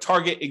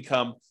target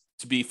income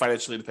to be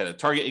financially independent,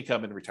 target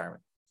income in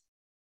retirement.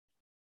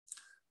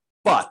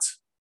 But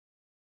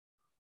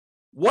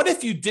what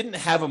if you didn't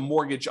have a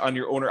mortgage on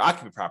your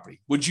owner-occupant property?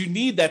 Would you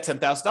need that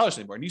 $10,000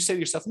 anymore? And you say to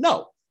yourself,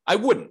 no, I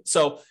wouldn't.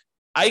 So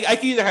I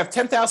can either have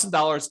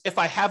 $10,000 if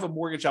I have a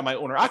mortgage on my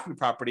owner-occupant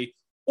property,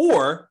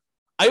 or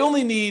I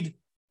only need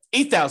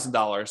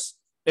 $8,000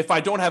 if I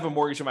don't have a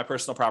mortgage on my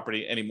personal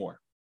property anymore.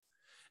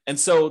 And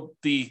so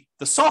the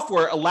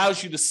software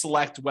allows you to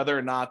select whether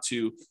or not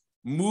to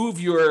move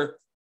your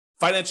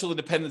financial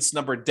independence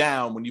number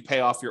down when you pay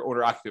off your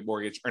owner-occupant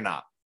mortgage or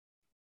not.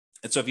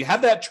 And so if you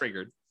have that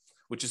triggered,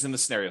 which is in the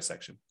scenario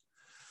section,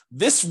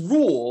 this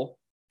rule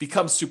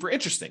becomes super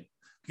interesting,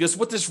 because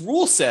what this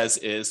rule says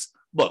is,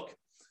 look,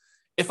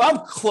 if I'm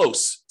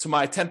close to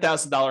my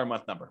 $10,000 a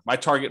month number, my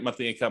target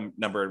monthly income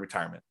number in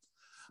retirement,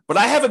 but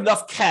I have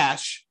enough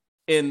cash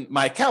in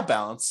my account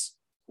balance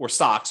or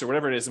stocks or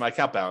whatever it is in my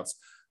account balance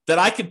that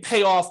I could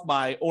pay off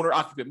my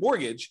owner-occupant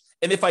mortgage.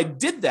 And if I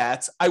did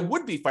that, I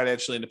would be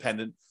financially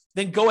independent,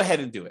 then go ahead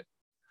and do it.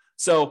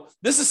 So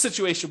this is a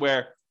situation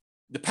where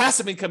the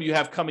passive income you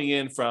have coming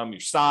in from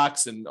your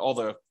stocks and all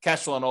the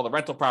cash flow on all the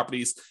rental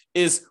properties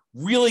is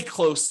really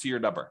close to your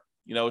number.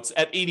 It's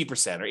at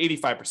 80% or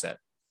 85%.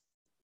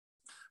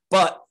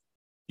 But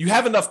you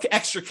have enough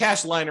extra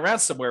cash lying around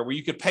somewhere where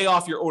you could pay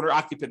off your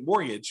owner-occupant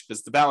mortgage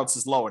because the balance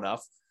is low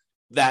enough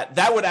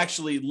that would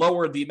actually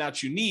lower the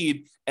amount you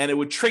need, and it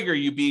would trigger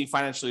you being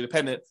financially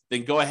independent.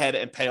 Then go ahead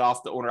and pay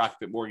off the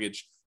owner-occupant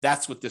mortgage.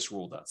 That's what this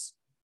rule does.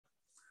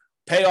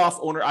 Pay off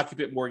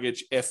owner-occupant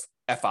mortgage if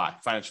FI,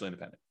 financially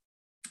independent.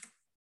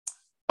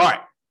 All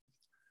right.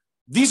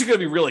 These are going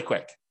to be really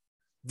quick.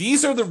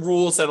 These are the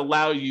rules that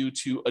allow you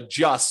to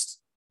adjust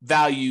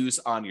values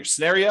on your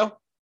scenario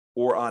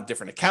or on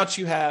different accounts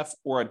you have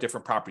or on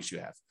different properties you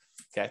have.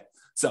 Okay.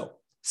 So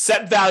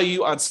set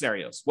value on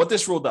scenarios. What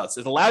this rule does,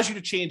 it allows you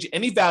to change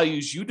any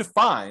values you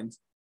defined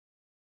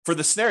for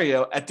the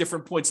scenario at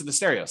different points in the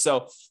scenario.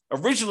 So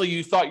originally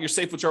you thought your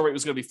safe withdrawal rate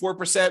was going to be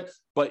 4%,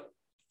 but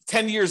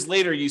 10 years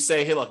later you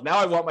say, hey, look, now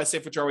I want my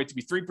safe withdrawal rate to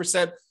be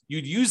 3%.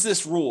 You'd use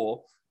this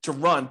rule to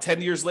run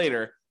 10 years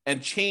later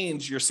and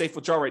change your safe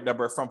withdrawal rate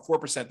number from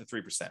 4% to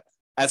 3%,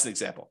 as an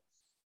example.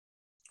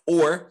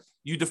 Or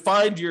you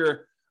defined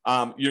your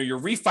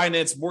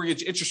refinance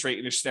mortgage interest rate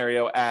in your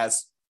scenario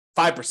as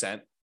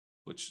 5%,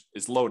 which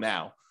is low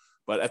now,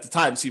 but at the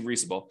time seemed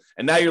reasonable.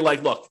 And now you're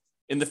like, look,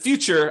 in the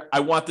future,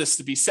 I want this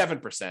to be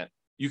 7%.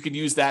 You can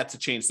use that to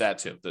change that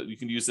too. You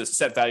can use this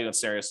set value on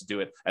scenarios to do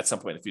it at some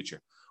point in the future.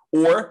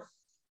 Or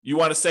you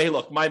want to say,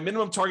 look, my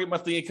minimum target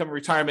monthly income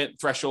retirement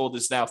threshold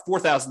is now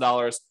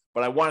 $4,000,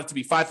 but I want it to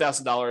be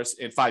 $5,000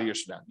 in 5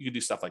 years from now. You can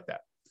do stuff like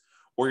that.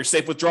 Or your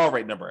safe withdrawal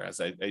rate number,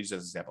 as I use as an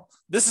example.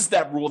 This is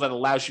that rule that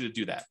allows you to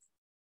do that.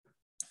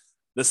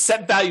 The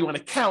set value on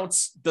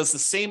accounts does the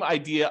same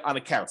idea on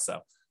accounts,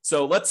 though.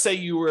 So let's say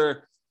you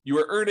were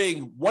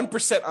earning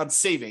 1% on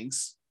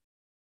savings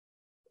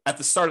at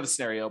the start of the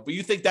scenario, but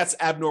you think that's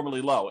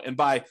abnormally low. And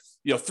by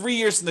 3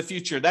 years in the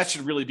future, that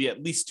should really be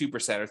at least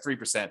 2% or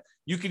 3%.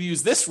 You could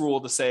use this rule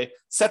to say,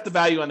 set the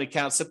value on the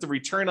account, set the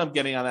return I'm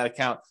getting on that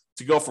account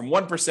to go from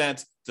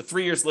 1% to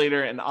 3 years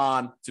later and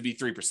on to be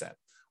 3%.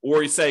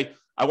 Or you say,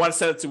 I want to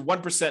set it to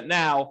 1%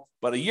 now,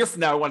 but a year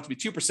from now, I want it to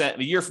be 2%.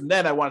 And a year from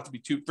then, I want it to be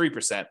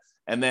 3%.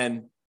 And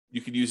then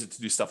you could use it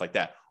to do stuff like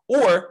that.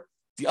 Or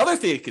the other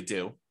thing it could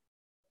do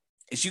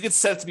is you could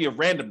set it to be a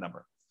random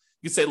number.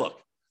 You could say,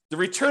 look, the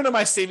return on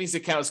my savings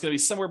account is going to be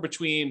somewhere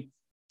between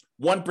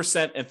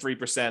 1% and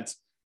 3%.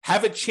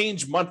 Have it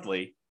change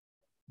monthly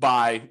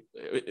by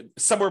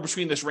somewhere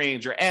between this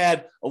range, or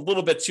add a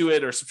little bit to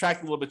it or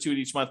subtract a little bit to it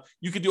each month.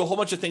 You could do a whole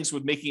bunch of things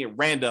with making it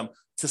random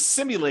to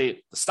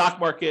simulate the stock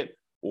market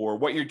or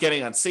what you're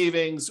getting on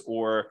savings,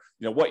 or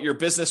what your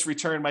business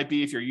return might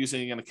be if you're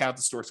using an account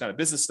to store kind of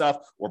business stuff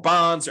or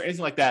bonds or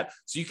anything like that.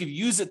 So you could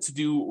use it to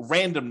do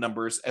random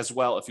numbers as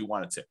well if you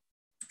wanted to.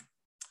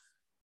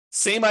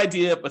 Same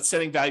idea, but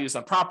setting values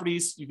on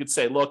properties. You could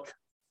say, look,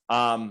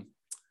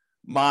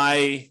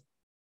 my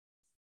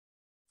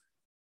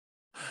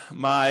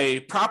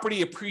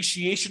property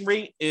appreciation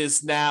rate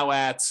is now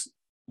at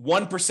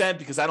 1%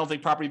 because I don't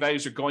think property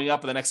values are going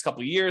up in the next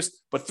couple of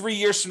years. But 3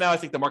 years from now, I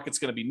think the market's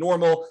going to be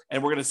normal,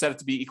 and we're going to set it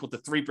to be equal to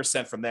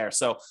 3% from there.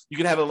 So you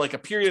can have a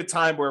period of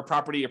time where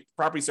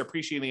properties are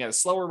appreciating at a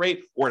slower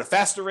rate or at a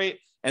faster rate,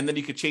 and then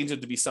you could change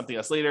it to be something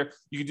else later.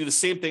 You can do the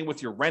same thing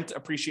with your rent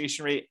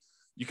appreciation rate.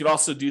 You could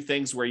also do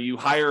things where you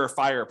hire or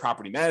fire a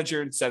property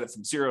manager and set it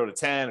from 0 to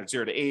 10 or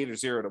 0 to 8 or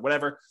 0 to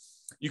whatever.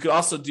 You could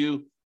also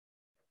do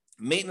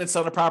maintenance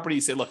on a property.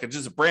 You say, look, it's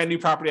just a brand new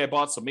property I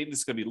bought, so maintenance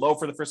is going to be low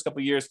for the first couple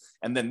of years,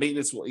 and then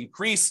maintenance will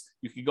increase.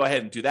 You can go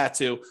ahead and do that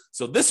too.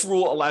 So this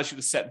rule allows you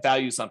to set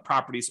values on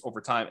properties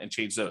over time and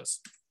change those.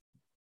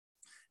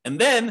 And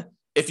then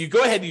if you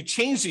go ahead and you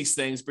change these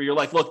things, but you're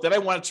like, look, then I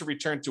want it to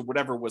return to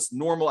whatever was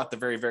normal at the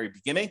very, very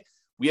beginning,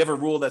 we have a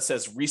rule that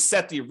says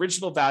reset the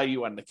original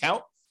value on an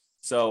account.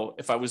 So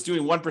if I was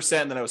doing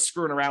 1% and then I was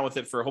screwing around with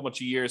it for a whole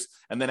bunch of years,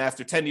 and then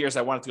after 10 years,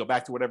 I wanted to go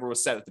back to whatever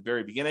was set at the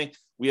very beginning,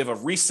 we have a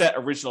reset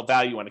original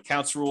value on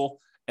accounts rule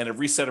and a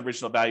reset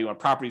original value on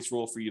properties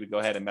rule for you to go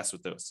ahead and mess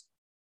with those.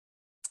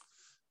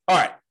 All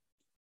right.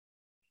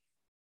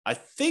 I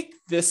think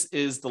this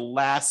is the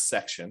last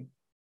section.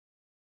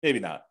 Maybe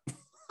not.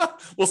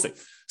 We'll see.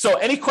 So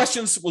any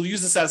questions? We'll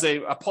use this as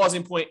a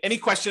pausing point. Any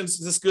questions?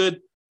 Is this good?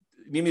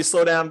 You need me to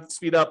slow down,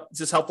 speed up? Is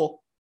this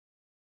helpful?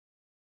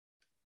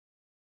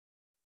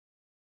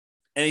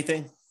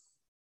 Anything?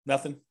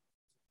 Nothing?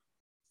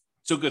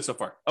 So good so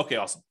far. Okay,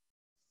 awesome.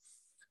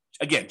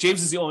 Again,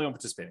 James is the only one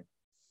participating.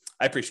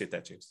 I appreciate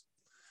that, James.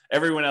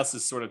 Everyone else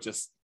is sort of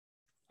just,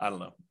 I don't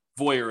know,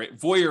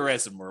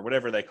 voyeurism or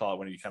whatever they call it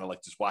when you kind of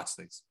like just watch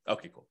things.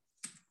 Okay, cool.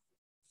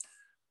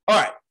 All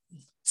right.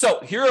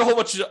 So here are a whole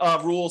bunch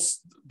of rules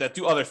that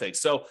do other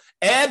things. So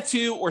add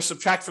to or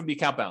subtract from the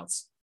account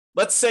balance.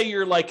 Let's say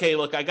you're like, hey,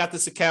 look, I got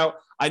this account.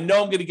 I know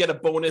I'm going to get a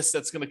bonus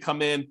that's going to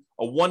come in,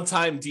 a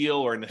one-time deal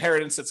or an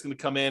inheritance that's going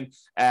to come in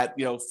at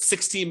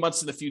 16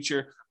 months in the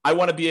future. I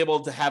want to be able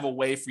to have a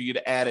way for you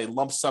to add a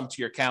lump sum to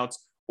your account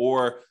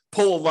or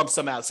pull a lump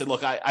sum out and say,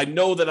 look, I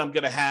know that I'm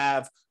going to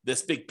have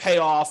this big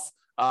payoff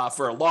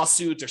for a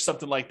lawsuit or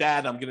something like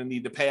that. I'm going to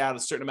need to pay out a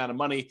certain amount of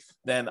money.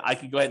 Then I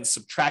can go ahead and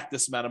subtract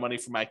this amount of money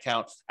from my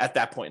account at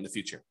that point in the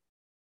future.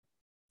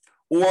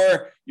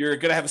 Or you're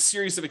going to have a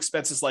series of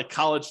expenses like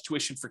college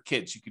tuition for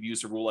kids. You could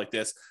use a rule like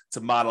this to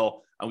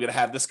model, I'm going to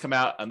have this come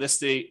out on this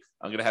date.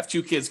 I'm going to have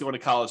 2 kids going to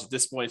college at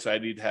this point, so I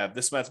need to have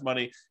this much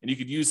money. And you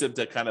could use them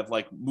to kind of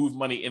like move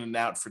money in and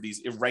out for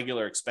these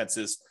irregular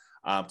expenses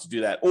to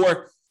do that.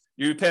 Or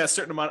you pay a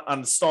certain amount on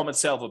installment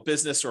sale of a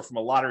business or from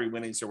a lottery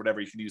winnings or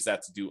whatever. You can use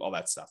that to do all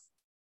that stuff.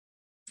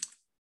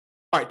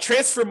 All right,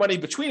 transfer money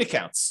between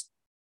accounts.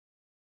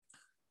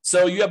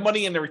 So you have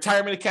money in the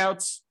retirement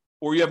accounts,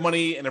 or you have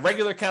money in a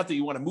regular account that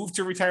you want to move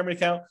to a retirement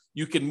account.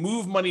 You can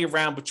move money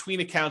around between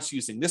accounts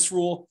using this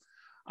rule.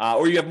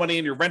 Or you have money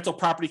in your rental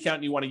property account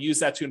and you want to use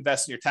that to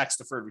invest in your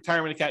tax-deferred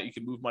retirement account. You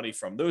can move money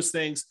from those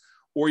things.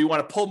 Or you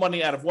want to pull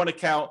money out of one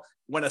account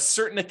when a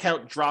certain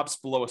account drops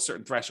below a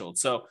certain threshold.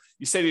 So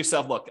you say to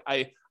yourself, look,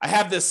 I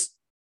have this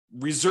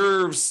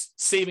reserves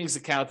savings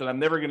account that I'm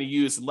never going to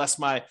use unless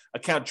my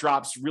account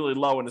drops really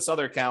low in this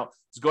other account.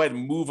 So go ahead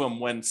and move them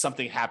when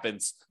something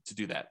happens to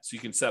do that. So you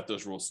can set up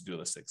those rules to do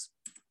those things.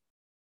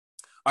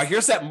 All right,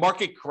 here's that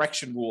market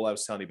correction rule I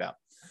was telling you about.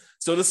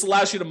 So this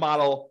allows you to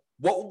model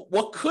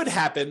what could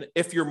happen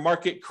if your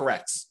market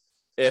corrects.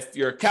 If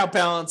your account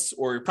balance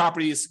or your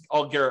properties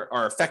all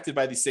are affected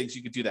by these things,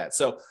 you could do that.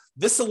 So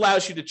this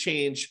allows you to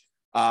change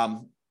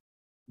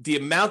the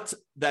amount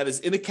that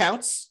is in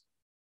accounts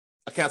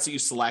that you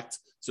select.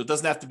 So it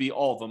doesn't have to be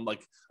all of them.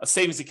 Like a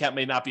savings account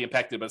may not be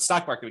impacted, but a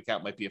stock market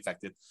account might be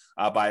affected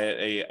by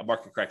a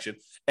market correction.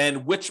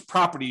 And which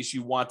properties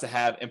you want to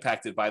have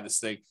impacted by this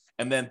thing,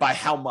 and then by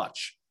how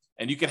much.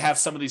 And you can have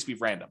some of these be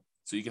random.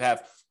 So you can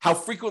have how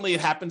frequently it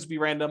happens be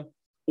random,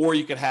 or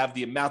you could have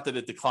the amount that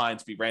it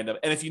declines be random.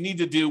 And if you need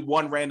to do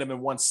one random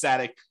and one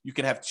static, you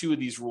can have 2 of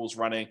these rules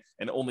running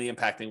and only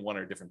impacting one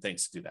or different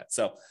things to do that.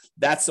 So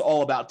that's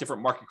all about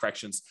different market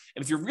corrections.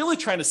 And if you're really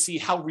trying to see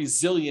how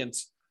resilient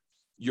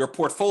your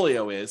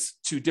portfolio is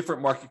to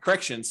different market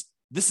corrections,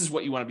 this is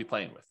what you want to be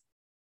playing with.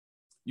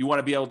 You want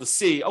to be able to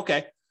see,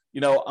 okay,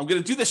 I'm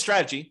going to do this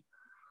strategy.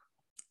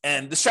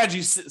 And the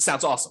strategy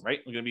sounds awesome, right?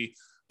 I'm going to be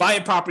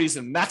buying properties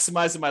and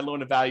maximizing my loan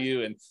to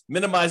value and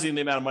minimizing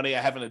the amount of money I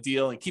have in a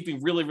deal and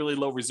keeping really, really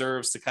low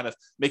reserves to kind of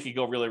make it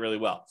go really, really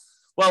well.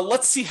 Well,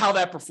 let's see how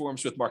that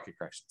performs with market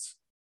corrections.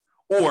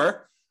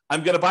 Or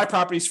I'm going to buy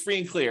properties free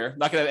and clear,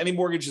 not going to have any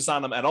mortgages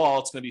on them at all.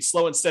 It's going to be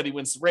slow and steady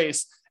wins the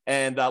race.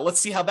 And let's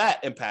see how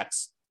that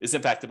is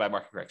impacted by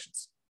market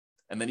corrections.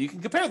 And then you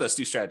can compare those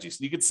 2 strategies.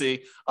 And you can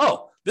see,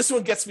 oh, this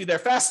one gets me there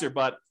faster,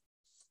 but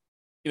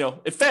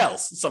it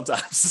fails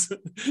sometimes.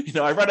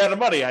 I run out of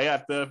money. I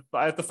have to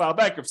file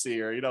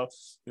bankruptcy or,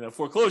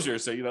 foreclosure.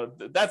 So,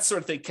 that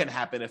sort of thing can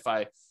happen if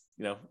I,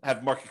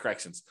 have market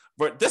corrections.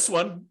 But this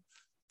one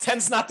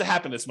tends not to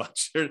happen as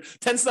much, or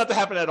tends not to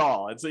happen at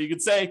all. And so you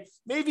could say,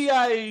 maybe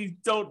I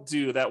don't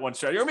do that one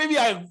strategy, or maybe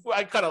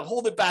I kind of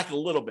hold it back a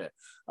little bit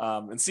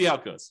and see how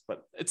it goes.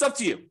 But it's up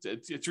to you.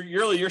 It's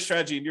really your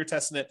strategy, and you're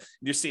testing it,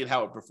 and you're seeing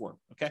how it performs.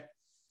 Okay.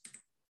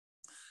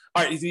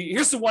 All right,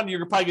 here's the one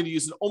you're probably going to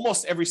use in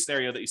almost every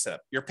scenario that you set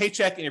up: your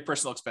paycheck and your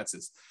personal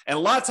expenses. And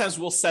a lot of times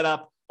we'll set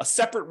up a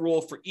separate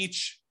rule for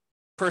each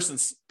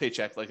person's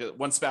paycheck, like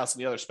one spouse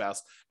and the other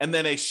spouse, and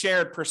then a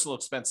shared personal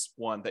expense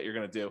one that you're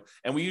going to do.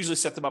 And we usually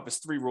set them up as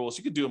 3 rules.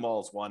 You could do them all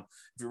as one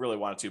if you really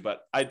wanted to,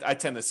 but I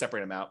tend to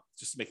separate them out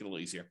just to make it a little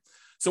easier.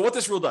 So what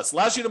this rule does,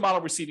 allows you to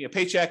model receiving a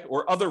paycheck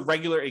or other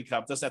regular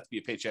income. It doesn't have to be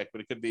a paycheck,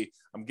 but it could be,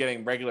 I'm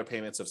getting regular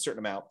payments of a certain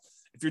amount.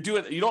 If you're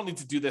doing, you don't need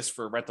to do this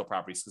for rental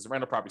properties because the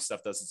rental property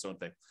stuff does its own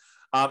thing.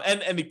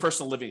 And any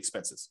personal living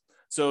expenses.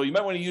 So you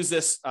might want to use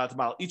this to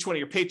model each one of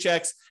your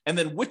paychecks, and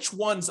then which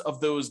ones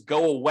of those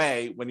go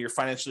away when you're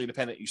financially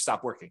independent, you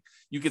stop working.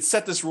 You could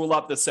set this rule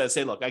up that says,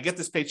 hey, look, I get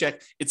this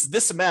paycheck, it's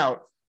this amount,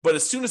 but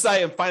as soon as I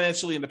am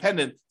financially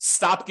independent,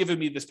 stop giving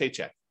me this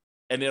paycheck.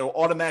 And it'll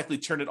automatically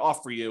turn it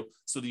off for you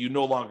so that you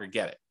no longer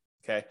get it,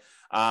 okay?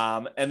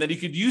 And then you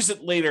could use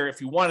it later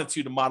if you wanted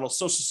to model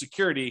Social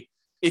Security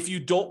if you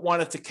don't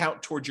want it to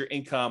count towards your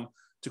income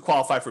to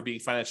qualify for being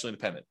financially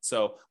independent.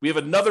 So we have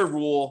another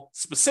rule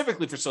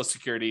specifically for Social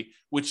Security,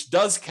 which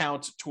does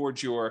count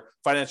towards your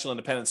financial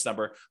independence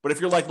number. But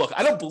if you're like, look,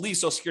 I don't believe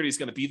Social Security is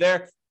going to be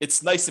there,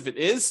 it's nice if it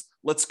is.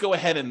 Let's go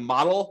ahead and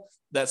model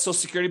that Social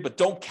Security, but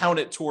don't count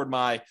it toward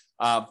my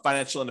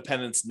financial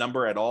independence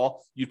number at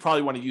all. You'd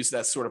probably want to use that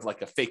as sort of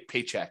like a fake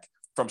paycheck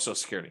from Social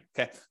Security.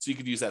 Okay. So you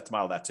could use that to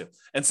model that too.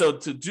 And so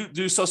to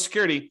do Social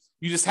Security,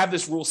 you just have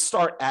this rule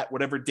start at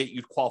whatever date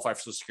you'd qualify for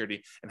Social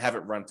Security and have it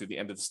run through the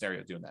end of the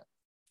scenario doing that.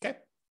 Okay.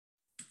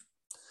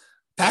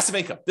 Passive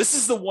income. This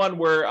is the one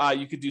where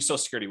you could do Social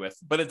Security with,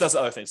 but it does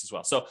other things as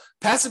well. So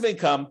passive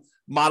income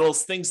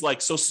models things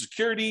like Social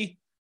Security,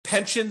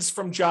 pensions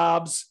from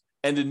jobs,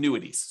 and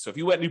annuities. So if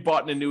you went and you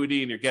bought an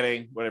annuity and you're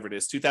getting whatever it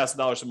is,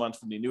 $2,000 a month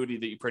from the annuity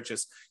that you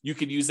purchased, you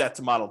could use that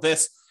to model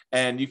this.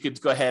 And you could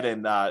go ahead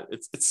and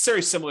it's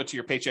very similar to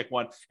your paycheck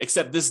one,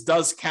 except this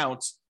does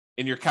count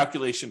in your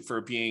calculation for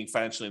being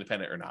financially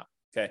independent or not.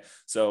 Okay,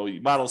 so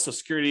you model Social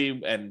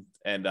Security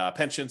and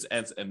pensions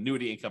and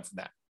annuity income from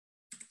that.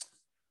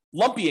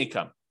 Lumpy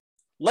income.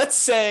 Let's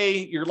say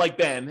you're like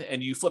Ben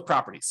and you flip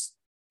properties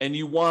and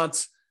you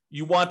want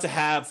to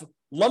have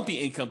lumpy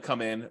income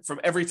come in from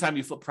every time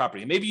you flip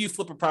property. Maybe you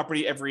flip a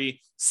property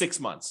every 6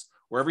 months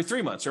or every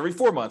 3 months or every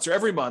 4 months or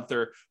every month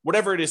or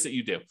whatever it is that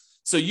you do.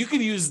 So you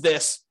could use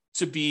this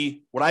to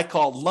be what I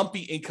call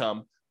lumpy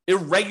income,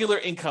 irregular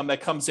income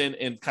that comes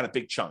in kind of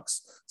big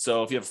chunks.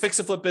 So if you have a fix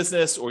and flip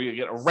business, or you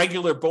get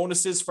irregular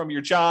bonuses from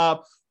your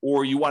job,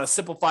 or you want to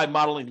simplify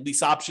modeling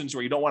lease options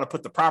where you don't want to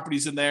put the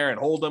properties in there and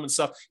hold them and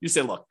stuff, you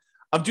say, look,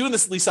 I'm doing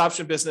this lease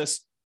option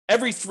business.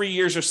 Every 3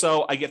 years or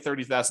so, I get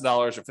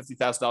 $30,000 or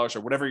 $50,000 or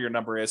whatever your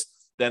number is.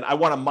 Then I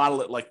want to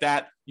model it like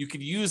that. You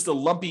could use the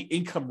lumpy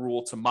income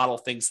rule to model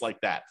things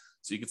like that.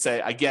 So you could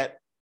say, I get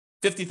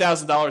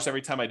 $50,000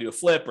 every time I do a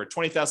flip, or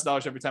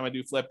 $20,000 every time I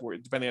do a flip, or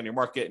depending on your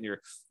market and your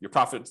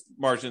profit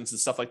margins and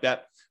stuff like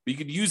that. But you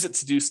could use it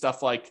to do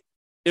stuff like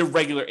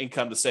irregular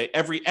income to say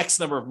every X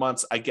number of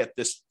months, I get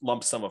this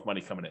lump sum of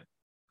money coming in.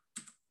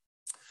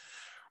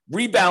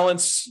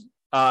 Rebalance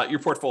your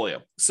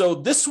portfolio. So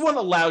this one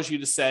allows you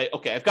to say,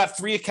 okay, I've got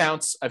 3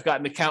 accounts. I've got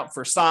an account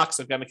for stocks.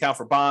 I've got an account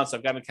for bonds.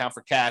 I've got an account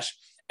for cash.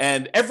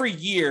 And every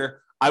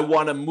year I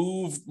want to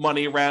move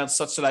money around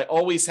such that I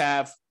always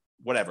have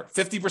whatever,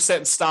 50%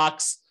 in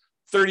stocks,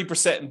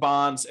 30% in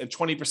bonds, and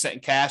 20% in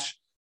cash.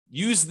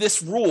 Use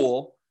this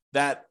rule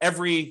that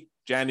every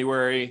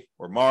January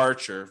or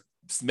March or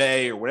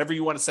May or whatever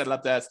you want to set it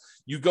up as,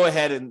 you go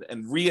ahead and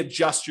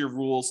readjust your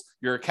rules,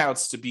 your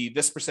accounts to be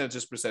this percentage,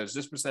 this percentage,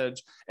 this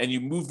percentage, and you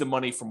move the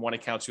money from one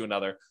account to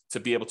another to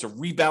be able to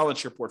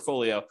rebalance your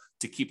portfolio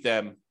to keep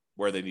them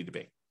where they need to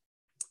be.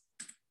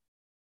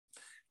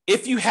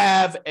 If you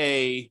have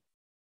a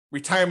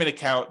retirement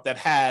account that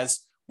has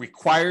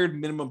required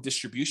minimum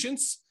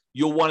distributions,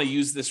 you'll want to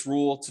use this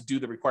rule to do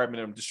the required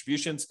minimum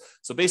distributions.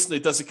 So basically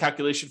it does a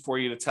calculation for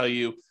you to tell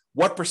you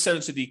what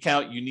percentage of the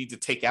account you need to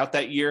take out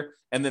that year,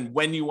 and then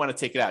when you want to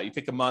take it out. You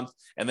pick a month,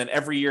 and then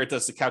every year it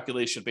does the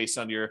calculation based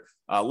on your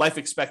life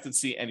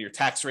expectancy and your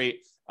tax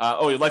rate.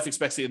 Your life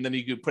expectancy, and then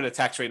you could put a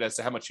tax rate as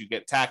to how much you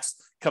get taxed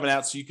coming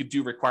out, so you could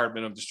do required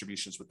minimum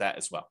distributions with that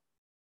as well.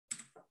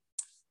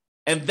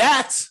 And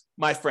that,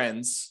 my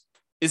friends,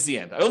 is the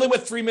end. I only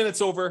went 3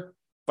 minutes over,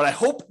 but I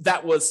hope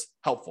that was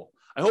helpful.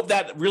 I hope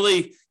that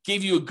really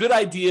gave you a good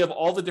idea of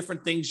all the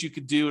different things you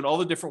could do and all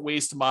the different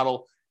ways to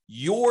model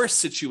your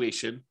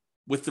situation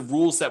with the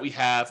rules that we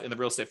have in the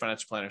Real Estate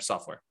Financial Planner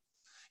software.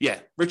 Yeah,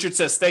 Richard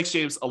says, thanks,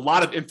 James. A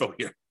lot of info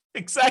here.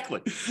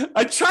 Exactly.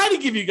 I try to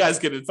give you guys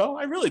good info.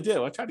 I really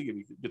do. I try to give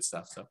you good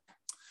stuff. So,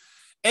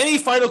 any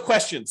final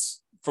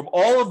questions from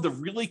all of the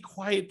really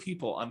quiet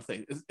people on the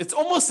thing? It's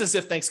almost as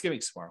if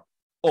Thanksgiving's tomorrow.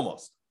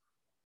 Almost.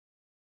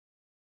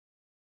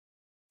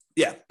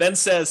 Yeah, Ben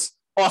says,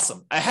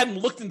 awesome. I hadn't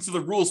looked into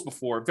the rules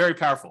before. Very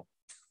powerful.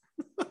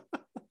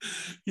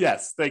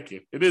 Yes, thank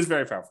you. It is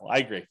very powerful. I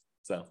agree.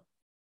 So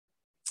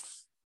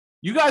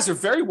you guys are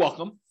very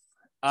welcome.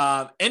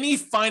 Any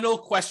final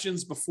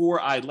questions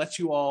before I let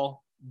you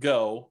all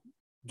go?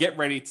 Get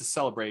ready to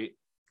celebrate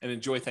and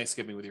enjoy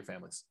Thanksgiving with your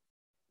families.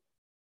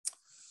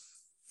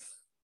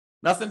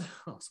 Nothing?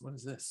 Oh, so what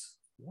is this?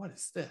 What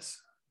is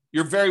this?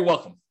 You're very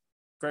welcome.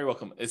 Very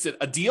welcome. Is it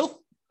a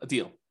deal? A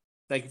deal.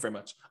 Thank you very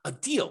much. A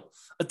deal.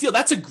 A deal.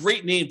 That's a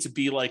great name to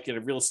be like in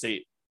a real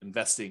estate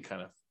investing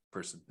kind of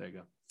person. There you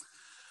go.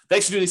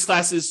 Thanks for doing these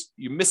classes.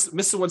 You miss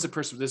the ones in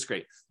person, but this is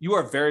great. You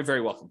are very,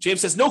 very welcome. James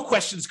says, no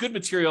questions, good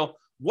material.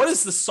 What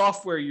is the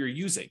software you're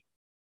using?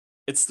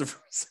 It's the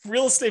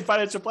Real Estate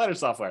Financial Planner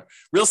software,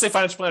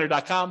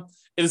 realestatefinancialplanner.com.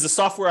 It is the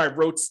software I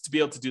wrote to be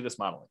able to do this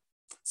modeling.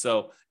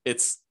 So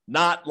it's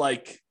not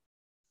like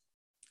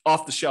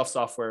off-the-shelf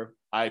software.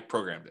 I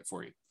programmed it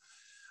for you.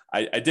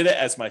 I did it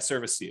as my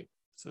service to you.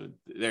 So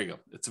there you go.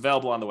 It's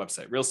available on the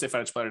website,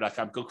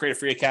 realestatefinancialplanner.com. Go create a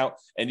free account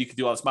and you can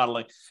do all this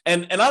modeling.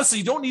 And honestly,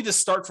 you don't need to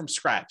start from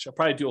scratch. I'll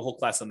probably do a whole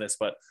class on this,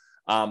 but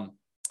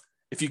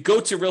if you go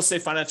to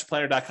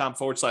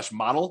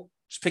realestatefinancialplanner.com/model,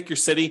 just pick your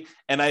city.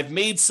 And I've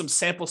made some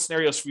sample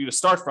scenarios for you to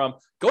start from.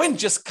 Go ahead and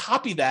just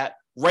copy that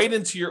right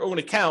into your own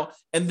account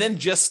and then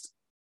just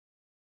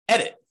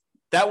edit.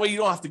 That way you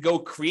don't have to go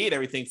create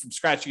everything from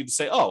scratch. You can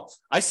say, oh,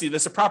 I see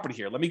there's a property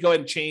here. Let me go ahead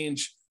and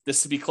change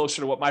this to be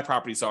closer to what my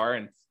properties are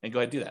and go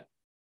ahead and do that.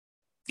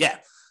 Yeah.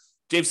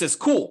 James says,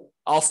 cool.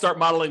 I'll start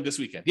modeling this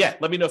weekend. Yeah.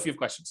 Let me know if you have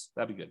questions.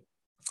 That'd be good.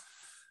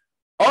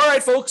 All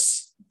right,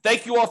 folks.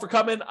 Thank you all for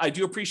coming. I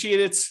do appreciate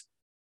it.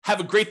 Have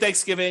a great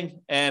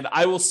Thanksgiving, and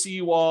I will see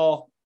you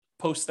all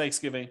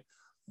post-Thanksgiving.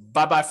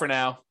 Bye-bye for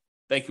now.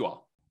 Thank you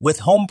all. With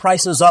home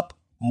prices up,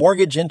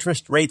 mortgage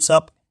interest rates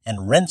up,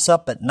 and rents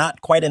up but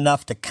not quite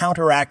enough to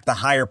counteract the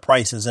higher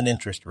prices and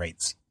interest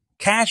rates,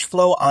 cash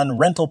flow on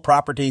rental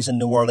properties in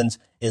New Orleans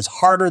is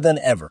harder than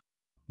ever.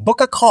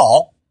 Book a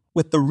call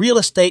with the Real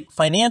Estate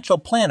Financial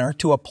Planner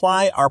to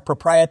apply our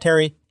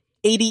proprietary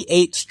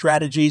 88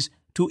 strategies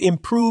to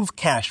improve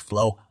cash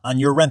flow on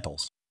your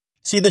rentals.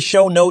 See the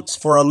show notes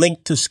for a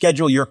link to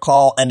schedule your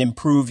call and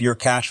improve your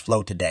cash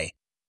flow today.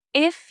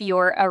 If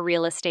you're a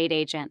real estate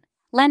agent,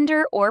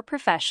 lender, or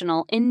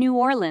professional in New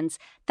Orleans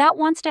that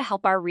wants to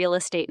help our real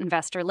estate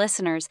investor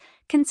listeners,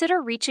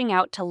 consider reaching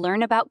out to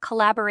learn about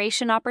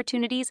collaboration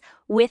opportunities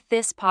with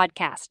this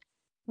podcast.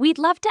 We'd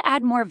love to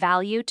add more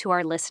value to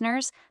our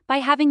listeners by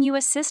having you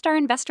assist our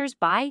investors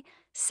buy,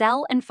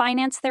 sell, and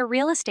finance their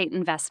real estate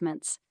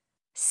investments.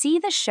 See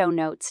the show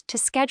notes to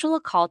schedule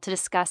a call to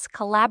discuss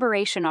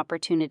collaboration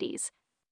opportunities.